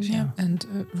of things. Yeah.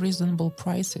 And reasonable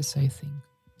prices, I think.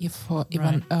 If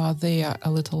even they are a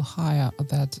little higher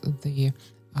than the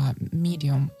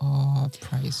medium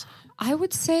price. I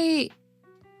would say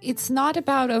it's not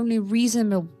about only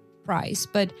reasonable price,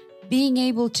 but being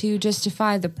able to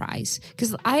justify the price.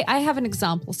 Because I have an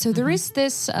example. So there is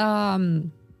this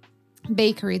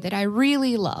bakery that I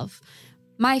really love,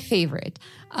 my favorite.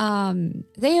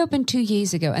 They opened 2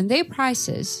 years ago, and their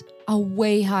prices are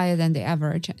way higher than the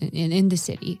average in the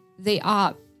city. They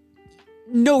are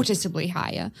noticeably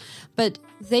higher, but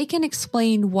they can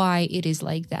explain why it is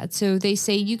like that. So they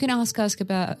say, you can ask us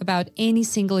about any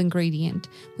single ingredient.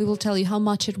 We will tell you how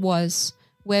much it was,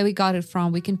 where we got it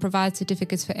from. We can provide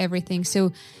certificates for everything.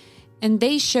 So, and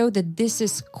they show that this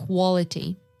is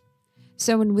quality.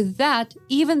 So, and with that,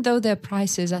 even though their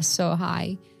prices are so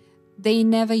high, they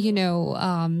never,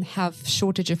 have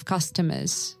shortage of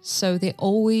customers. So they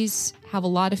always have a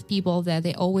lot of people there.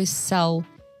 They always sell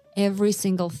every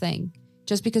single thing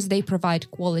just because they provide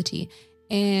quality.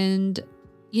 And,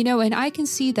 and I can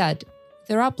see that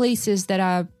there are places that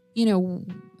are,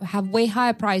 have way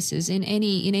higher prices in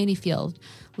any field.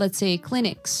 Let's say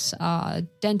clinics,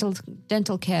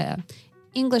 dental care,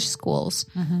 English schools.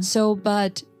 So,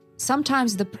 but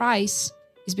sometimes the price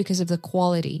is because of the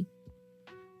quality.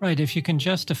 Right. If you can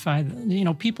justify,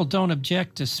 people don't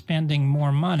object to spending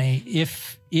more money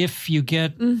if you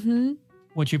get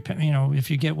what if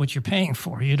you get what you're paying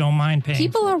for, you don't mind paying.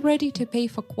 People are ready to pay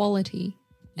for quality.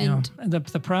 And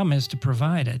the problem is to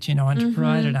provide it, and to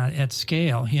provide it at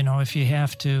scale. If you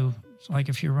have to, like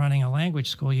if you're running a language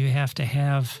school, you have to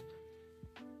have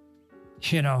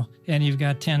and you've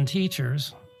got 10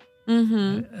 teachers,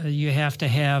 you have to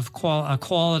have a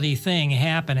quality thing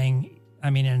happening,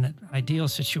 in an ideal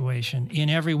situation, in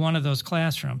every one of those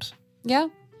classrooms. Yeah.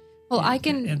 Well,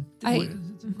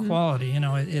 quality,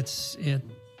 it's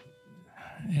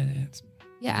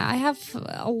Yeah, I have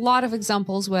a lot of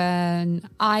examples when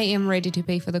I am ready to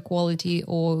pay for the quality,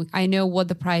 or I know what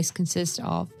the price consists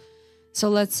of. So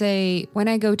let's say when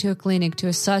I go to a clinic to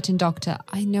a certain doctor,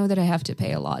 I know that I have to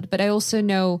pay a lot, but I also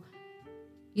know,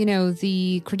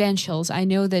 the credentials. I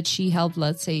know that she helped,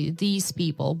 let's say, these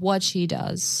people, what she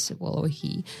does, or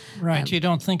he. Right. You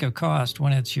don't think of cost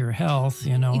when it's your health,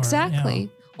 Exactly.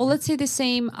 Or let's say the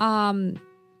same.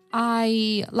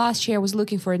 I last year was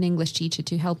looking for an English teacher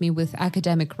to help me with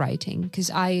academic writing,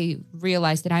 because I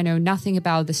realized that I know nothing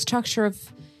about the structure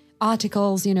of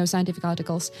articles, scientific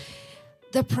articles.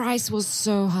 The price was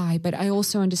so high, but I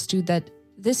also understood that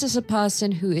this is a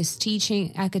person who is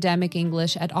teaching academic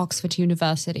English at Oxford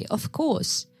University. Of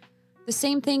course, the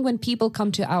same thing when people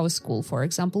come to our school, for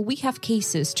example, we have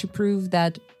cases to prove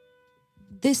that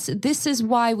this is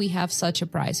why we have such a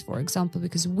price, for example,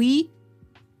 because we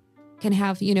can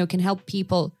help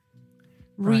people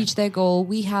reach their goal.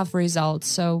 We have results,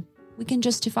 so we can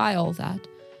justify all that.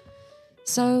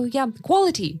 So yeah,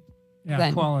 quality. Yeah,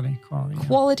 then. Quality.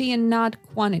 Quality and not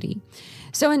quantity.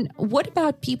 So, and what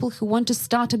about people who want to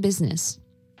start a business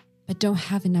but don't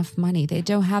have enough money? They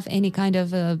don't have any kind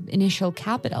of initial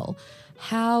capital.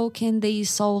 How can they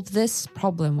solve this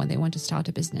problem when they want to start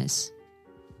a business?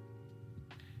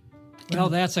 Well,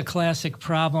 that's a classic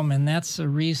problem, and that's the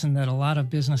reason that a lot of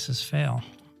businesses fail.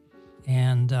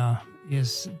 And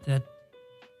is that,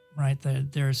 right,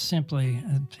 there's simply,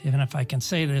 even if I can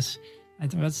say this, I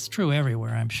think that's true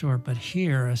everywhere, I'm sure, but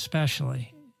here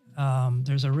especially,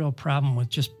 there's a real problem with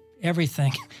just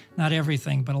everything, not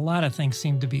everything, but a lot of things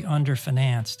seem to be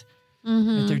underfinanced.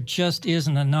 That there just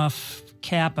isn't enough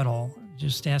capital. It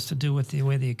just has to do with the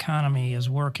way the economy is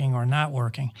working or not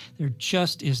working. There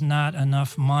just is not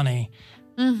enough money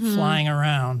flying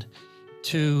around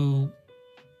to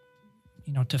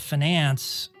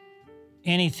finance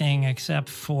anything except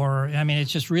for,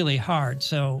 it's just really hard.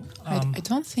 So I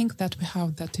don't think that we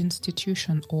have that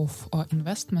institution of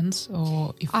investments,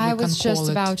 or if I we can was just call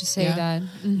it, about to say that.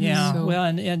 Yeah, So-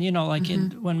 well,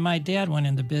 when my dad went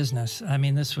into business,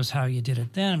 this was how you did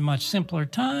it then, much simpler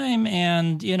time,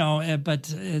 and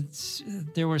but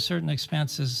there were certain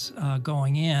expenses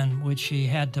going in, which he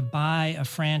had to buy a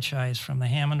franchise from the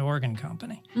Hammond Organ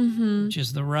Company, which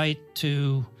is the right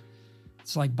to.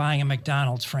 It's like buying a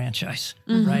McDonald's franchise,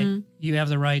 right? You have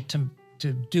the right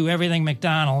to do everything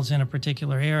McDonald's in a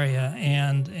particular area,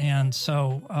 and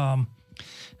so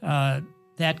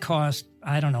that cost,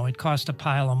 I don't know, it cost a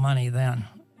pile of money then.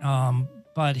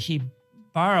 But he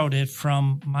borrowed it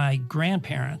from my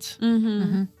grandparents,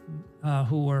 who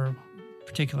were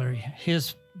particularly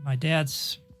my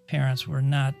dad's parents were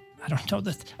not. I don't know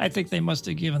that. I think they must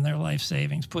have given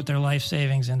put their life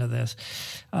savings into this.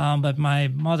 But my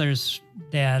mother's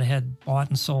dad had bought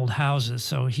and sold houses,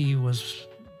 so he was,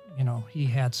 he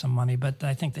had some money. But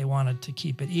I think they wanted to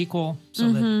keep it equal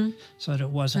so that it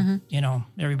wasn't,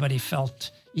 everybody felt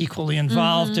equally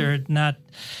involved or not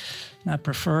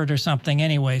preferred or something.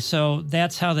 Anyway, so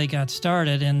that's how they got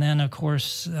started. And then, of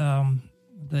course,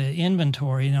 the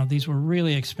inventory. These were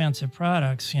really expensive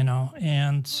products.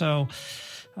 And so.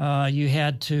 You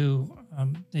had to,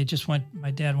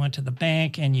 my dad went to the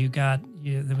bank and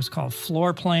it was called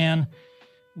floor plan,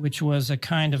 which was a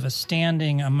kind of a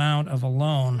standing amount of a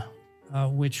loan,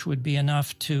 which would be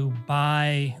enough to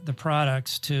buy the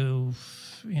products to,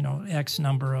 X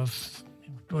number of,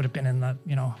 it would have been in the,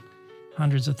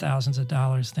 hundreds of thousands of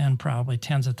dollars then, probably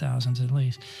tens of thousands at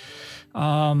least.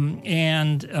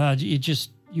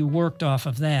 You worked off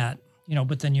of that,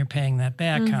 but then you're paying that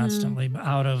back constantly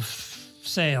out of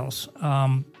sales.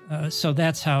 So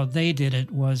that's how they did it.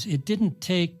 It didn't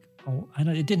take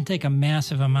a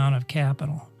massive amount of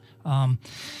capital,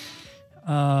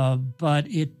 but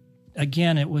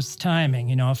it was timing.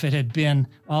 If it had been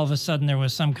all of a sudden there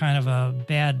was some kind of a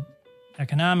bad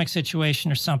economic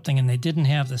situation or something, and they didn't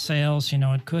have the sales,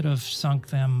 it could have sunk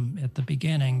them at the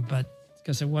beginning, but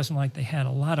because it wasn't like they had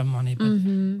a lot of money. But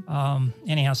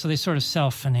anyhow, so they sort of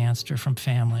self-financed her from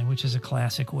family, which is a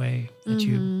classic way that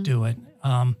you do it,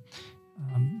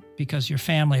 because your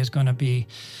family is going to be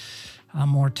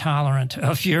more tolerant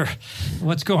of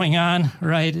what's going on,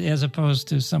 right, as opposed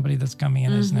to somebody that's coming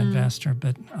in as an investor.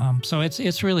 But so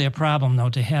it's really a problem, though,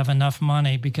 to have enough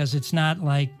money, because it's not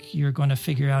like you're going to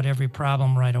figure out every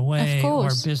problem right away,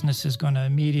 or business is going to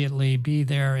immediately be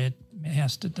there. It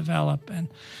has to develop, and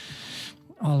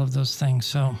all of those things.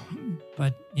 So,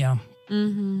 but yeah.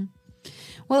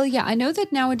 Well, yeah, I know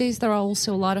that nowadays there are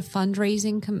also a lot of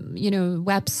fundraising,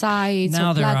 websites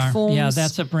Now or there platforms. are. Yeah,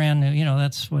 that's a brand new,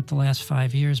 that's what the last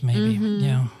 5 years maybe.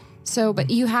 Yeah. So, but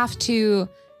you have to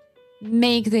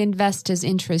make the investors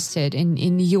interested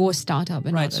in your startup.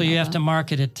 Right. So you have to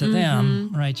market it to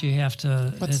them, right? You have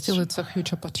to. But still, it's a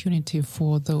huge opportunity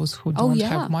for those who Oh, don't yeah.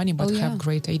 have money but Oh, yeah. have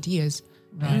great ideas.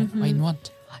 Right. Why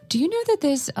not? Do you know that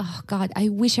there's, oh God, I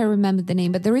wish I remembered the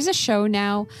name, but there is a show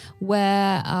now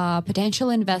where potential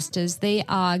investors, they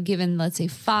are given, let's say,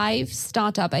 5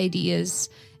 startup ideas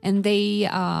and they,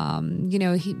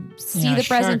 see the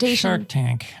presentation. Shark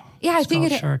Tank. Yeah, I It's think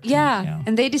called it. Shark Tank, Yeah. yeah.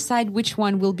 And they decide which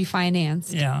one will be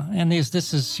financed. Yeah, and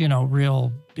this is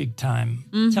real big time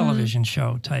television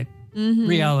show type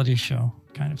reality show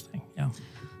kind of thing. Yeah.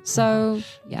 So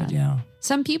yeah. But yeah.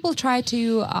 Some people try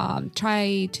to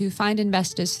find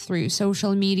investors through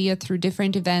social media, through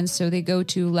different events. So they go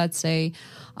to, let's say,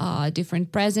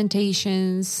 different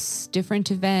presentations, different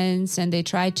events, and they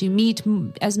try to meet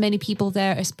as many people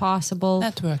there as possible.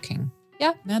 Networking.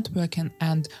 Yeah. Networking.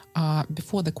 And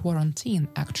before the quarantine,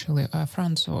 actually,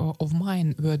 friends of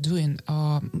mine were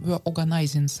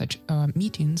organizing such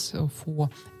meetings for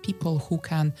people who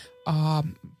can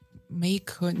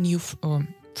make new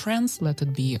friends, let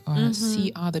it be, see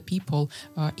other people,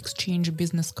 exchange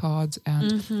business cards,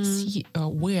 and see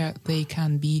where they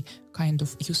can be kind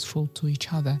of useful to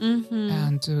each other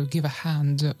and give a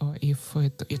hand if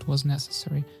it was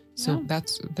necessary. So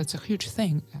that's a huge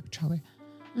thing, actually.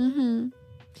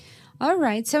 All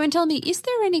right. So, and tell me, is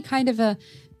there any kind of a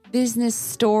business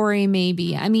story,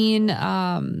 maybe? I mean,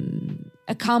 a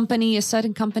certain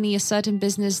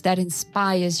business that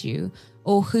inspires you,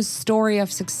 or whose story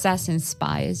of success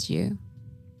inspires you?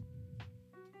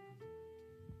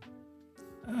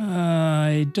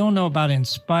 I don't know about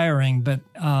inspiring, but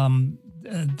I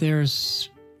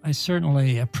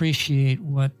certainly appreciate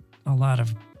what a lot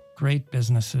of great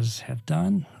businesses have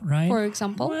done, right? For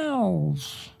example? Well,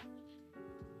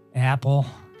 Apple.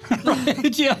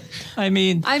 Right? Yeah. I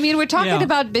mean, we're talking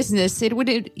about business.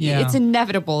 It's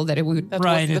inevitable that it would. That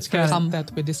Right, was it's the first got-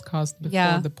 that we discussed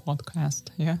before the podcast.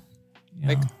 Yeah.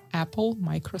 Like Apple,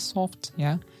 Microsoft.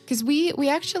 Yeah. Because we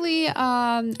actually,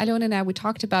 Alona and I, we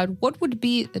talked about what would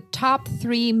be the top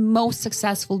 3 most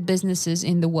successful businesses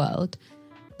in the world.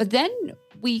 But then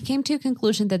we came to a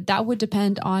conclusion that would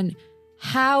depend on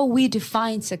how we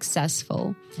define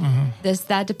successful. Does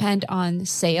that depend on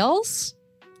sales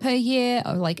per year,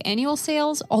 or like annual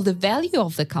sales, or the value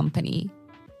of the company?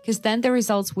 Because then the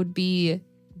results would be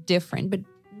different. But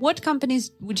what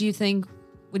companies would you think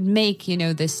would make,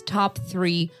 this top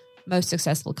 3 most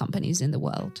successful companies in the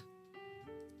world?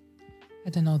 I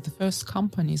don't know. The first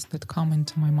companies that come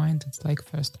into my mind, it's like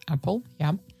first Apple.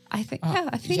 Yeah. I think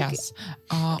Yes.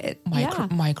 yeah.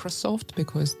 Microsoft,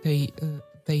 because they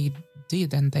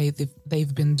did, and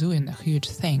they've been doing a huge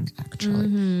thing, actually.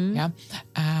 Yeah.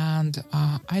 And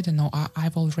I don't know,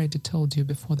 I've already told you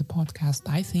before the podcast,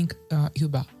 I think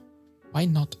Uber. Why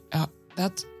not?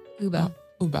 That's Uber.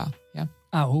 Uber, yeah.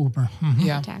 Uber.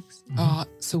 Yeah. Tax.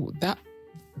 So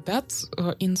that's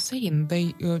insane.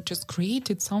 They just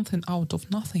created something out of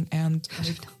nothing, and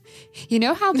You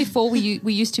know how before we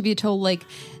used to be told, like,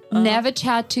 never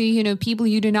chat to, people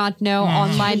you do not know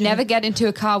online, never get into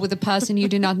a car with a person you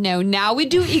do not know. Now we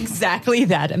do exactly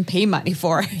that and pay money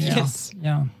for it. Yeah. Yes.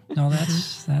 Yeah. No,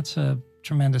 that's a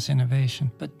tremendous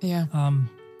innovation. But yeah.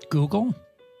 Google?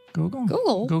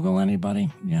 Google anybody?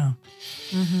 Yeah.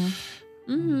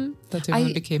 That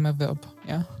even became a verb.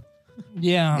 Yeah.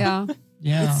 Yeah. Yeah.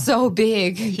 Yeah. It's so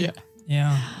big. Yeah.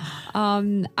 Yeah.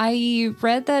 I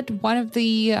read that one of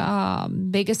the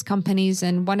biggest companies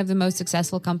and one of the most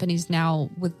successful companies now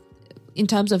in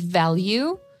terms of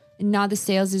value, not the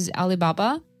sales, is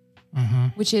Alibaba,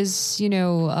 which is,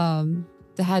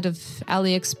 the head of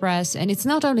AliExpress. And it's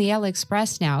not only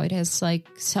AliExpress now, it has like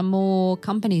some more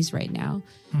companies right now,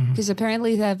 because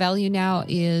apparently their value now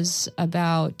is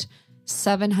about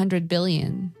 $700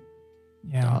 billion.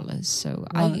 Yeah. So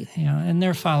and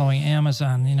they're following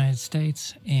Amazon in the United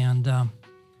States, and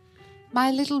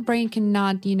my little brain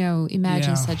cannot,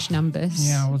 imagine such numbers.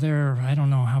 yeah, well, I don't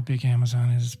know how big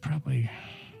Amazon is. It's probably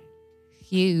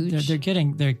Huge. they're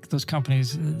getting those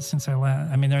companies since I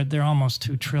last. I mean, they're almost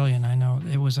 2 trillion. I know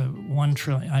it was a 1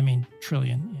 trillion. I mean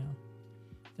trillion. Yeah,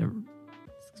 they're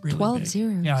really 12 big.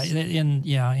 zeros. Yeah, in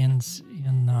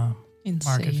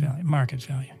Insane. market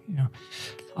value. Yeah.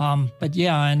 But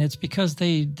yeah, and it's because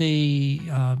they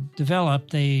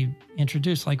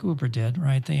introduced, like Uber did,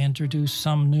 right? They introduced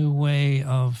some new way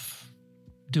of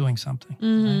doing something.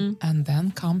 Right? And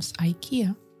then comes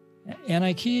IKEA. And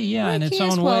IKEA, in its IKEA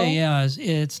as own well. way,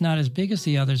 it's not as big as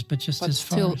the others, but just But as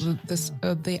still,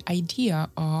 far. the idea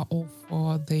of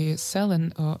the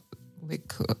selling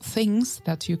things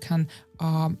that you can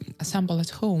assemble at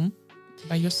home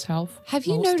by yourself. Have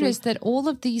you mostly. noticed that all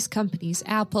of these companies,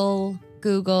 Apple,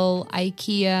 Google,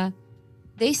 IKEA,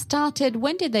 they started,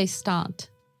 when did they start?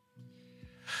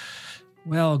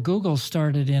 Well, Google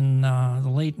started in the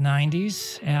late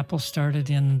 90s. Apple started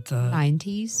in the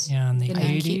 90s? in the And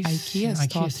 80s.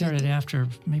 IKEA started after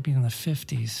maybe in the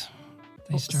 50s.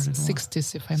 They started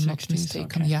 60s, if I'm not 60s,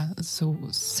 mistaken. okay. Yeah, So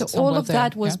somewhere all of there,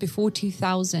 that was yeah. before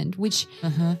 2000, which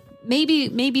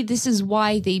maybe this is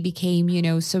why they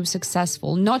became, so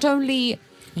successful. Not only,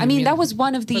 I mean, that was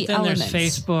one of the But then elements.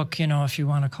 there's Facebook, if you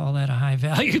want to call that a high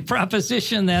value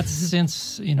proposition, that's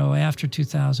since, after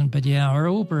 2000. But yeah, or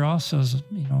Uber also is,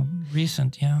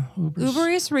 recent. Yeah. Uber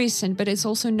is recent, but it's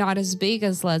also not as big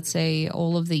as, let's say,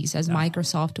 all of these, as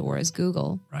Microsoft or as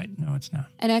Google. Right. No, it's not.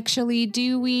 And actually,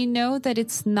 do we know that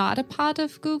it's not a part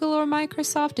of Google or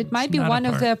Microsoft? It might be not a one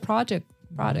of part. their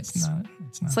products. It's not.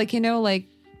 It's not. It's like,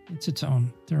 It's its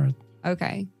own.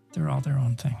 okay. They're all their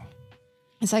own thing.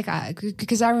 It's like,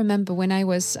 because I remember when I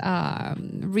was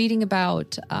reading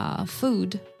about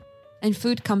food and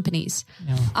food companies,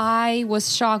 I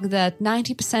was shocked that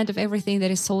 90% of everything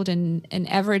that is sold in an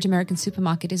average American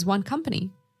supermarket is one company.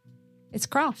 It's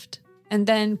Kraft. And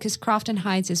then, because Kraft and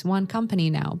Heinz is one company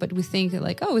now, but we think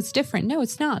like, oh, it's different. No,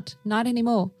 it's not. Not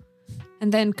anymore.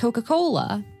 And then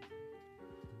Coca-Cola.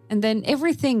 And then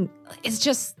everything is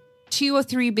just 2 or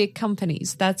 3 big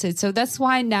companies. That's it. So that's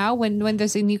why now when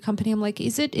there's a new company, I'm like,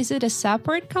 is it a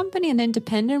separate company, an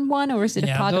independent one, or is it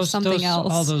a part of something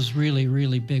else? All those really,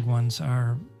 really big ones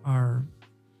are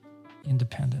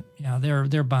independent. Yeah,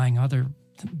 they're buying other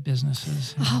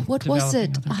businesses. What was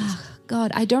it? developing other businesses.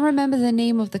 God, I don't remember the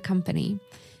name of the company.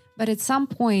 But at some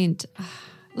point,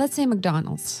 let's say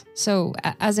McDonald's. So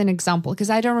as an example, because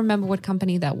I don't remember what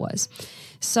company that was.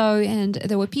 So, and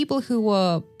there were people who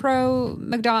were pro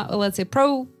McDonald's, let's say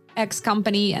pro X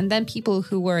company, and then people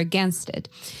who were against it.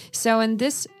 So in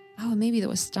this, maybe there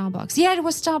was Starbucks. Yeah, it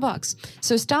was Starbucks.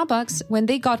 So Starbucks, when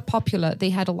they got popular, they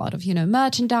had a lot of,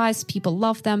 merchandise, people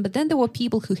loved them, but then there were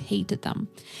people who hated them.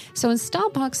 So when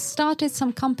Starbucks started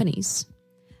some companies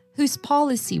whose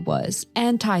policy was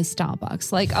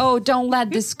anti-Starbucks, like, oh, don't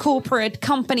let this corporate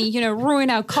company,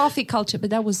 ruin our coffee culture, but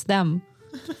that was them.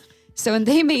 So, and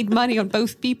they made money on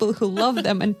both people who loved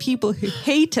them and people who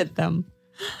hated them.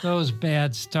 Those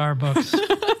bad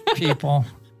Starbucks people.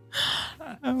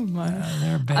 Oh my,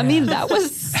 they're bad. I mean, that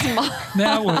was smart.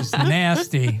 That was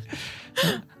nasty.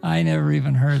 I never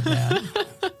even heard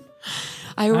that.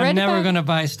 I'm never going to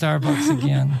buy Starbucks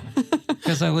again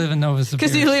because I live in Nova Scotia.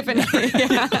 Because you live in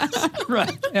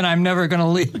Right. And I'm never going to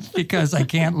leave because I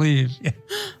can't leave.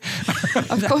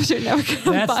 Of course, you're never going to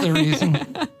buy. That's the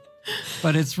reason.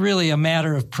 But it's really a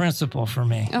matter of principle for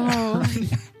me. Oh.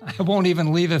 I won't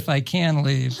even leave if I can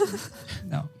leave.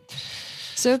 No.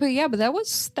 So, but that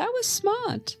was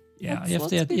smart. Yeah,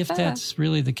 Let's if fair. that's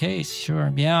really the case,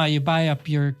 sure. Yeah, you buy up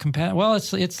your competitor. Well,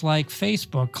 it's like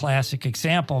Facebook, classic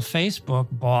example. Facebook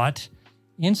bought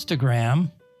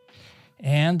Instagram,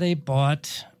 and they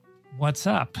bought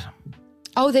WhatsApp.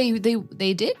 Oh, they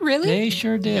did really? They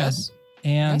sure did. Yes.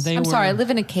 And they I'm were. sorry, I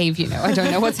live in a cave. I don't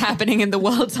know what's happening in the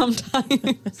world sometimes.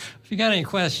 If you got any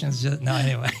questions, no.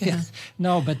 Anyway,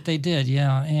 no, but they did,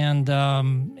 yeah,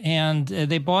 and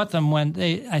they bought them when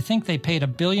I think they paid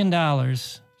 $1 billion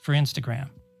for Instagram,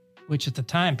 which at the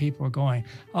time people were going,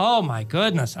 "Oh my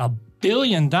goodness, $1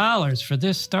 billion for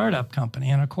this startup company,"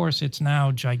 and of course it's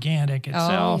now gigantic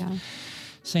itself. Oh, yeah.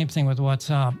 Same thing with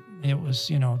WhatsApp. It was,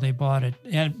 they bought it.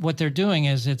 And what they're doing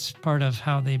is it's part of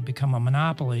how they become a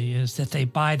monopoly is that they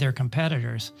buy their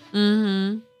competitors.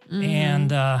 Mm-hmm.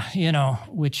 And,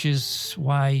 which is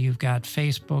why you've got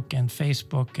Facebook and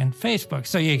Facebook and Facebook.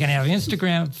 So you can have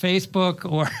Instagram, Facebook,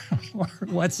 or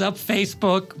WhatsApp,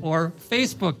 Facebook, or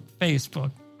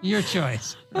Facebook. Your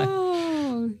choice.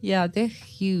 Oh, yeah, they're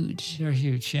huge. They're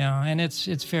huge, yeah. And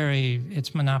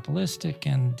it's monopolistic,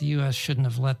 and the U.S. shouldn't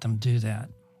have let them do that.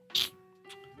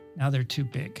 Now they're too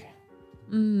big.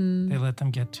 They let them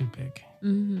get too big.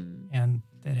 And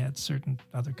that had certain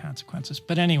other consequences.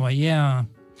 But anyway, yeah.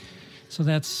 So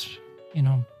that's,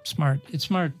 smart. It's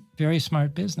smart, very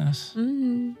smart business.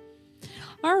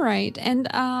 All right. And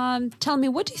tell me,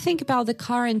 what do you think about the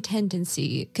current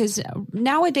tendency? Because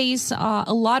nowadays,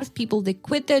 a lot of people, they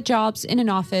quit their jobs in an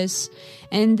office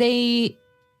and they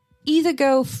either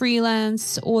go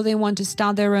freelance or they want to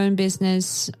start their own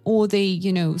business or they,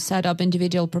 set up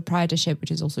individual proprietorship, which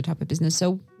is also a type of business.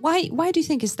 So why do you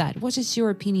think is that? What is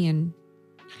your opinion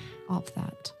of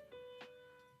that?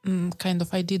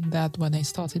 I did that when I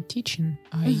started teaching.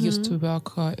 I used to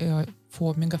work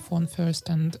for Megaphone first,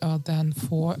 and then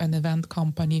for an event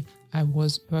company. I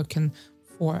was working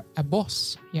for a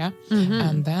boss,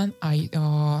 and then I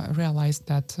realized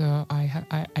that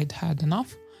I'd had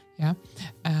enough,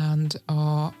 and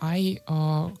I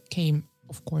came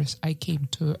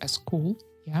to a school,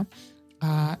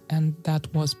 and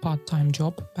that was part-time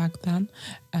job back then,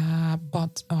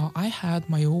 but I had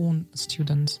my own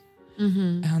students.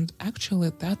 And actually,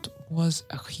 that was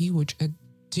a huge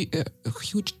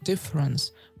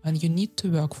difference when you need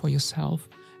to work for yourself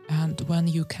and when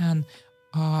you can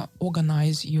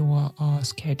organize your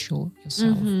schedule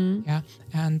yourself,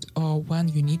 and when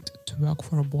you need to work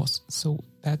for a boss. So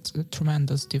that's a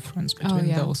tremendous difference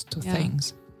between those two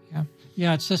things.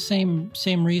 Yeah, it's the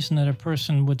same reason that a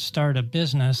person would start a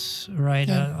business, right?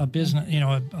 A business,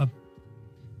 a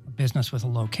business with a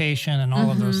location and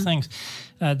all of those things,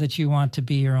 that you want to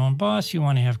be your own boss. You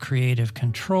want to have creative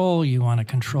control. You want to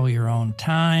control your own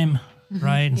time,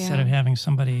 right? Instead of having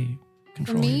somebody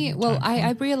control your time.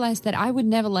 I realized that I would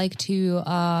never like to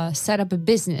set up a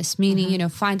business, meaning,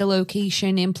 find a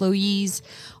location, employees,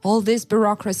 all this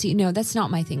bureaucracy. No, that's not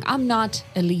my thing. I'm not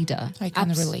a leader. I can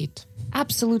relate.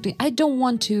 Absolutely. I don't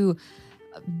want to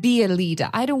be a leader.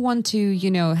 I don't want to,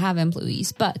 have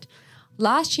employees. But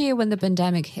last year when the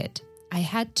pandemic hit, I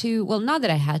had to, not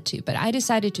that I had to, but I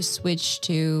decided to switch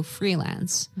to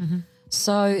freelance.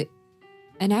 So,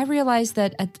 and I realized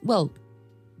that,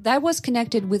 that was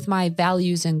connected with my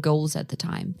values and goals at the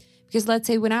time. Because let's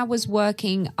say when I was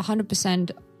working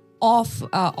 100%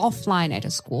 offline at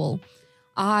a school,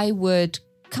 I would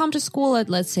come to school at,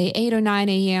 let's say, 8 or 9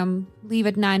 a.m., leave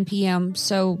at 9 p.m.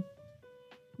 So,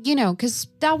 because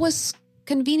that was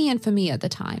convenient for me at the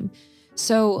time.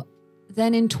 So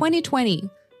then in 2020,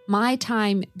 my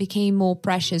time became more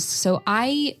precious. So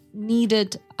I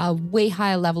needed a way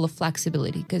higher level of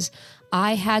flexibility because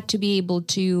I had to be able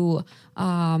to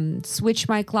switch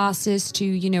my classes,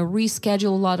 to, reschedule a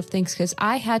lot of things, because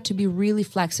I had to be really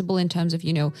flexible in terms of,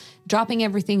 dropping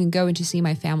everything and going to see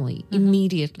my family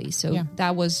immediately. So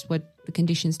that was what the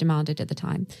conditions demanded at the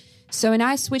time. So, and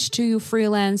I switched to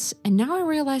freelance, and now I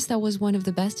realized that was one of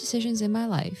the best decisions in my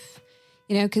life.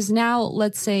 Because now,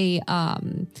 let's say,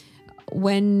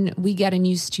 when we get a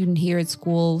new student here at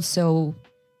school, so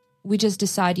we just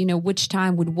decide, which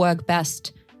time would work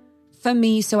best for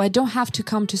me, so I don't have to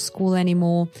come to school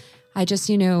anymore. I just,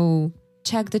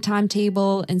 check the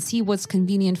timetable and see what's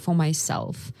convenient for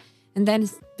myself. And then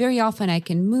very often I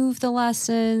can move the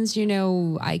lessons,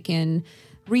 I can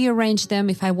rearrange them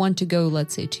if I want to go,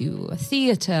 let's say, to a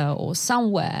theater or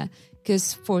somewhere.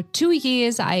 Because for 2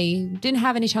 years, I didn't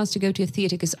have any chance to go to a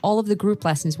theater because all of the group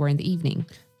lessons were in the evening.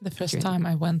 The first time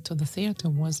I went to the theater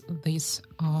was this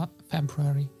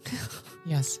February.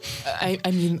 Yes, I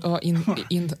mean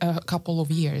in a couple of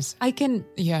years. I can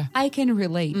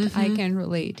relate. I can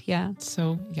relate. Yeah.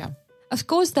 So Of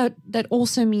course, that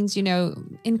also means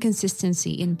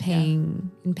inconsistency in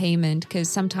payment, because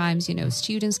sometimes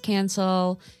students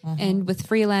cancel, and with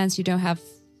freelance you don't have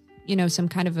some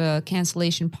kind of a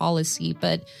cancellation policy.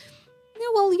 But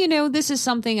this is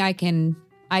something I can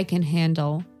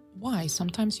handle. Why?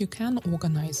 Sometimes you can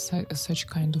organize such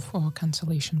kind of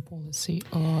cancellation policy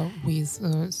with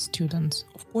students.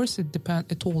 Of course,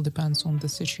 it all depends on the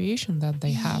situation that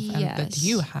they have and that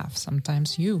you have.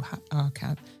 Sometimes you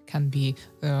can be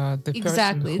the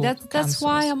person who That's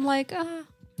why I'm like,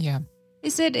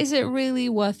 Is it really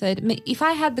worth it? If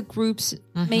I had the groups,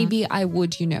 maybe I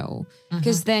would,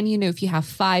 because then, if you have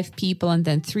 5 people and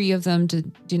then 3 of them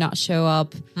do not show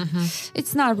up,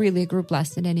 it's not really a group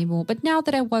lesson anymore. But now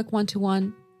that I work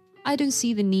one-to-one, I don't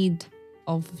see the need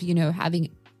of, having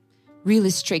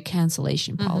really strict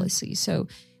cancellation policy. So,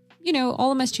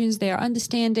 all of my students, they are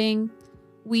understanding.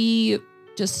 We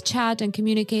just chat and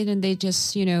communicate, and they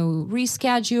just,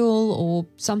 reschedule or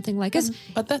something like that.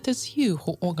 But that is you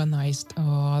who organized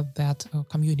that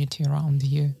community around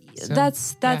you. So,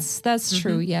 that's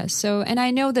true. Yeah. So, and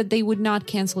I know that they would not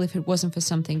cancel if it wasn't for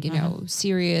something,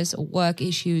 serious, or work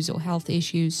issues or health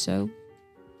issues. So,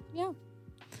 yeah.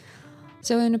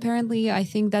 So, and apparently I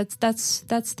think that's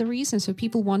the reason. So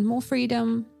people want more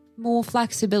freedom, more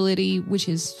flexibility, which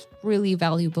is really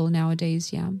valuable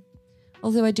nowadays. Yeah.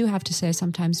 Although I do have to say I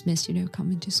sometimes miss,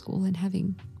 coming to school and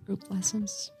having group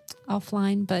lessons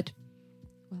offline. But,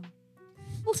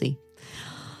 we'll see.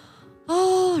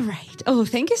 All right. Oh,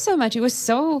 thank you so much. It was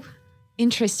so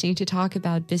interesting to talk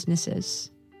about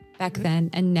businesses back then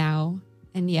and now.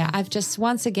 And I've just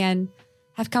once again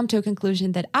have come to a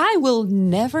conclusion that I will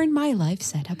never in my life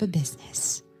set up a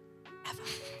business. Ever.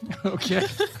 Okay.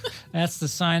 That's the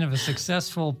sign of a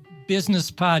successful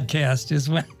business podcast is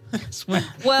when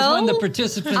Well, the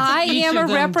participants. I each am of a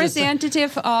them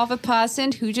representative of a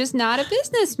person who's just not a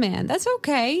businessman. That's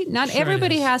okay. Not Sure it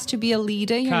everybody is. has to be a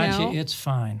leader, you Katya, know. it's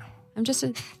fine. I'm just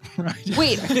a... Right.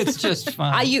 Wait. It's just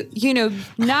fine. You know,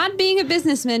 not being a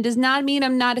businessman does not mean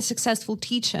I'm not a successful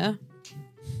teacher.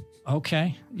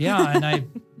 Okay. Yeah, and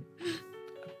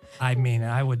I mean,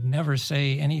 I would never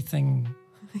say anything.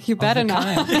 You better of the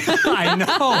not. kind.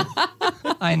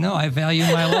 I know. I value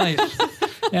my life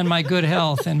and my good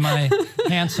health and my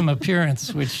handsome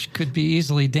appearance, which could be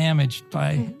easily damaged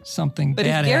by something But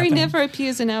bad if Gary happening. never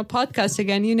appears in our podcast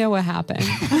again, you know what happened.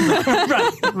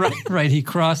 Right. He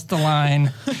crossed the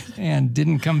line and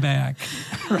didn't come back.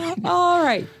 All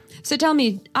right. So tell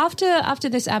me, after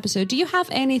this episode, do you have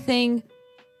anything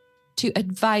to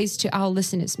advise to our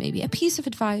listeners? Maybe a piece of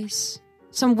advice,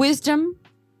 some wisdom.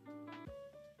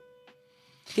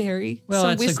 Gary, Well,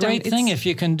 some it's wisdom. a great thing if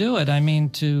you can do it. I mean,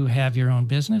 to have your own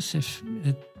business, if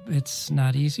it's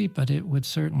not easy, but it would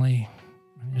certainly,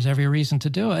 there's every reason to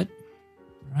do it,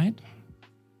 right?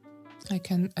 I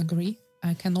can agree.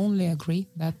 I can only agree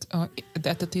that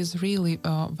that it is really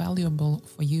valuable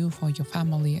for you, for your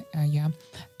family,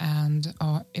 and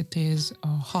it is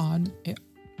hard.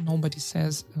 Nobody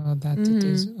says that it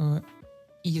is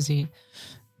easy,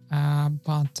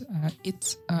 but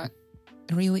it's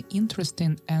really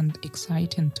interesting and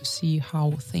exciting to see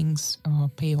how things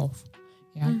pay off.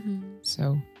 Yeah.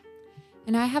 So,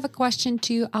 And I have a question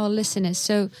to our listeners.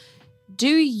 So, do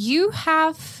you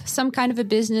have some kind of a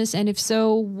business? And if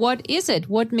so, what is it?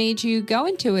 What made you go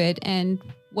into it? And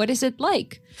what is it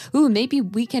like? Ooh, maybe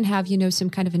we can have, some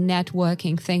kind of a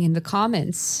networking thing in the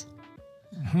comments.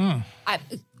 why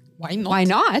not? Why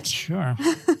not? Sure.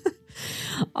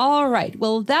 All right.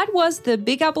 Well, that was the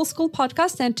Big Apple School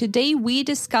podcast. And today we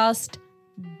discussed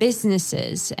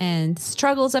businesses and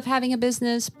struggles of having a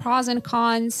business, pros and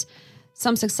cons,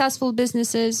 some successful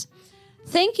businesses.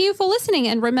 Thank you for listening.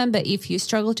 And remember, if you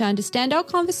struggle to understand our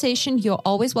conversation, you're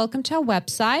always welcome to our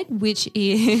website, which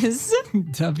is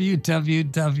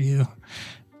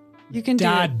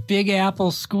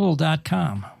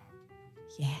www.bigappleschool.com.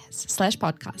 yes,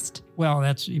 /podcast. Well,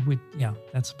 that's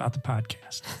about the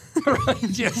podcast. Right?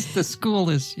 Yes, the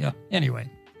school is, anyway.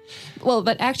 Well,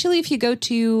 but actually, if you go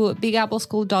to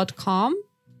bigappleschool.com,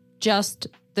 just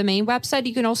the main website,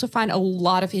 you can also find a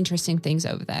lot of interesting things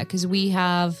over there because we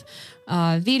have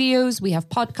videos, we have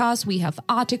podcasts, we have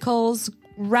articles,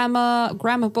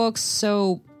 grammar books,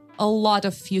 so a lot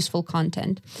of useful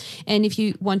content. And if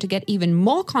you want to get even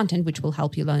more content, which will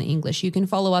help you learn English, you can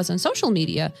follow us on social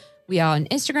media. We are on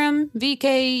Instagram,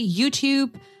 VK,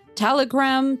 YouTube,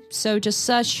 Telegram. So just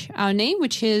search our name,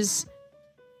 which is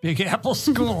Big Apple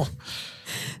School.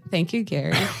 Thank you,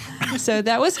 Gary. So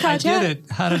that was Katya. I did it.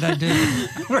 How did I do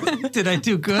it? Did I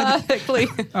do good? Perfectly.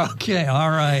 Okay, all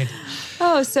right.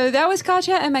 Oh, so that was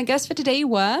Katya, and my guests for today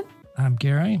were... I'm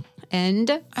Gary.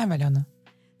 And I'm Alena.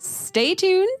 stay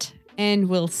tuned, and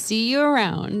we'll see you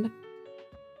around.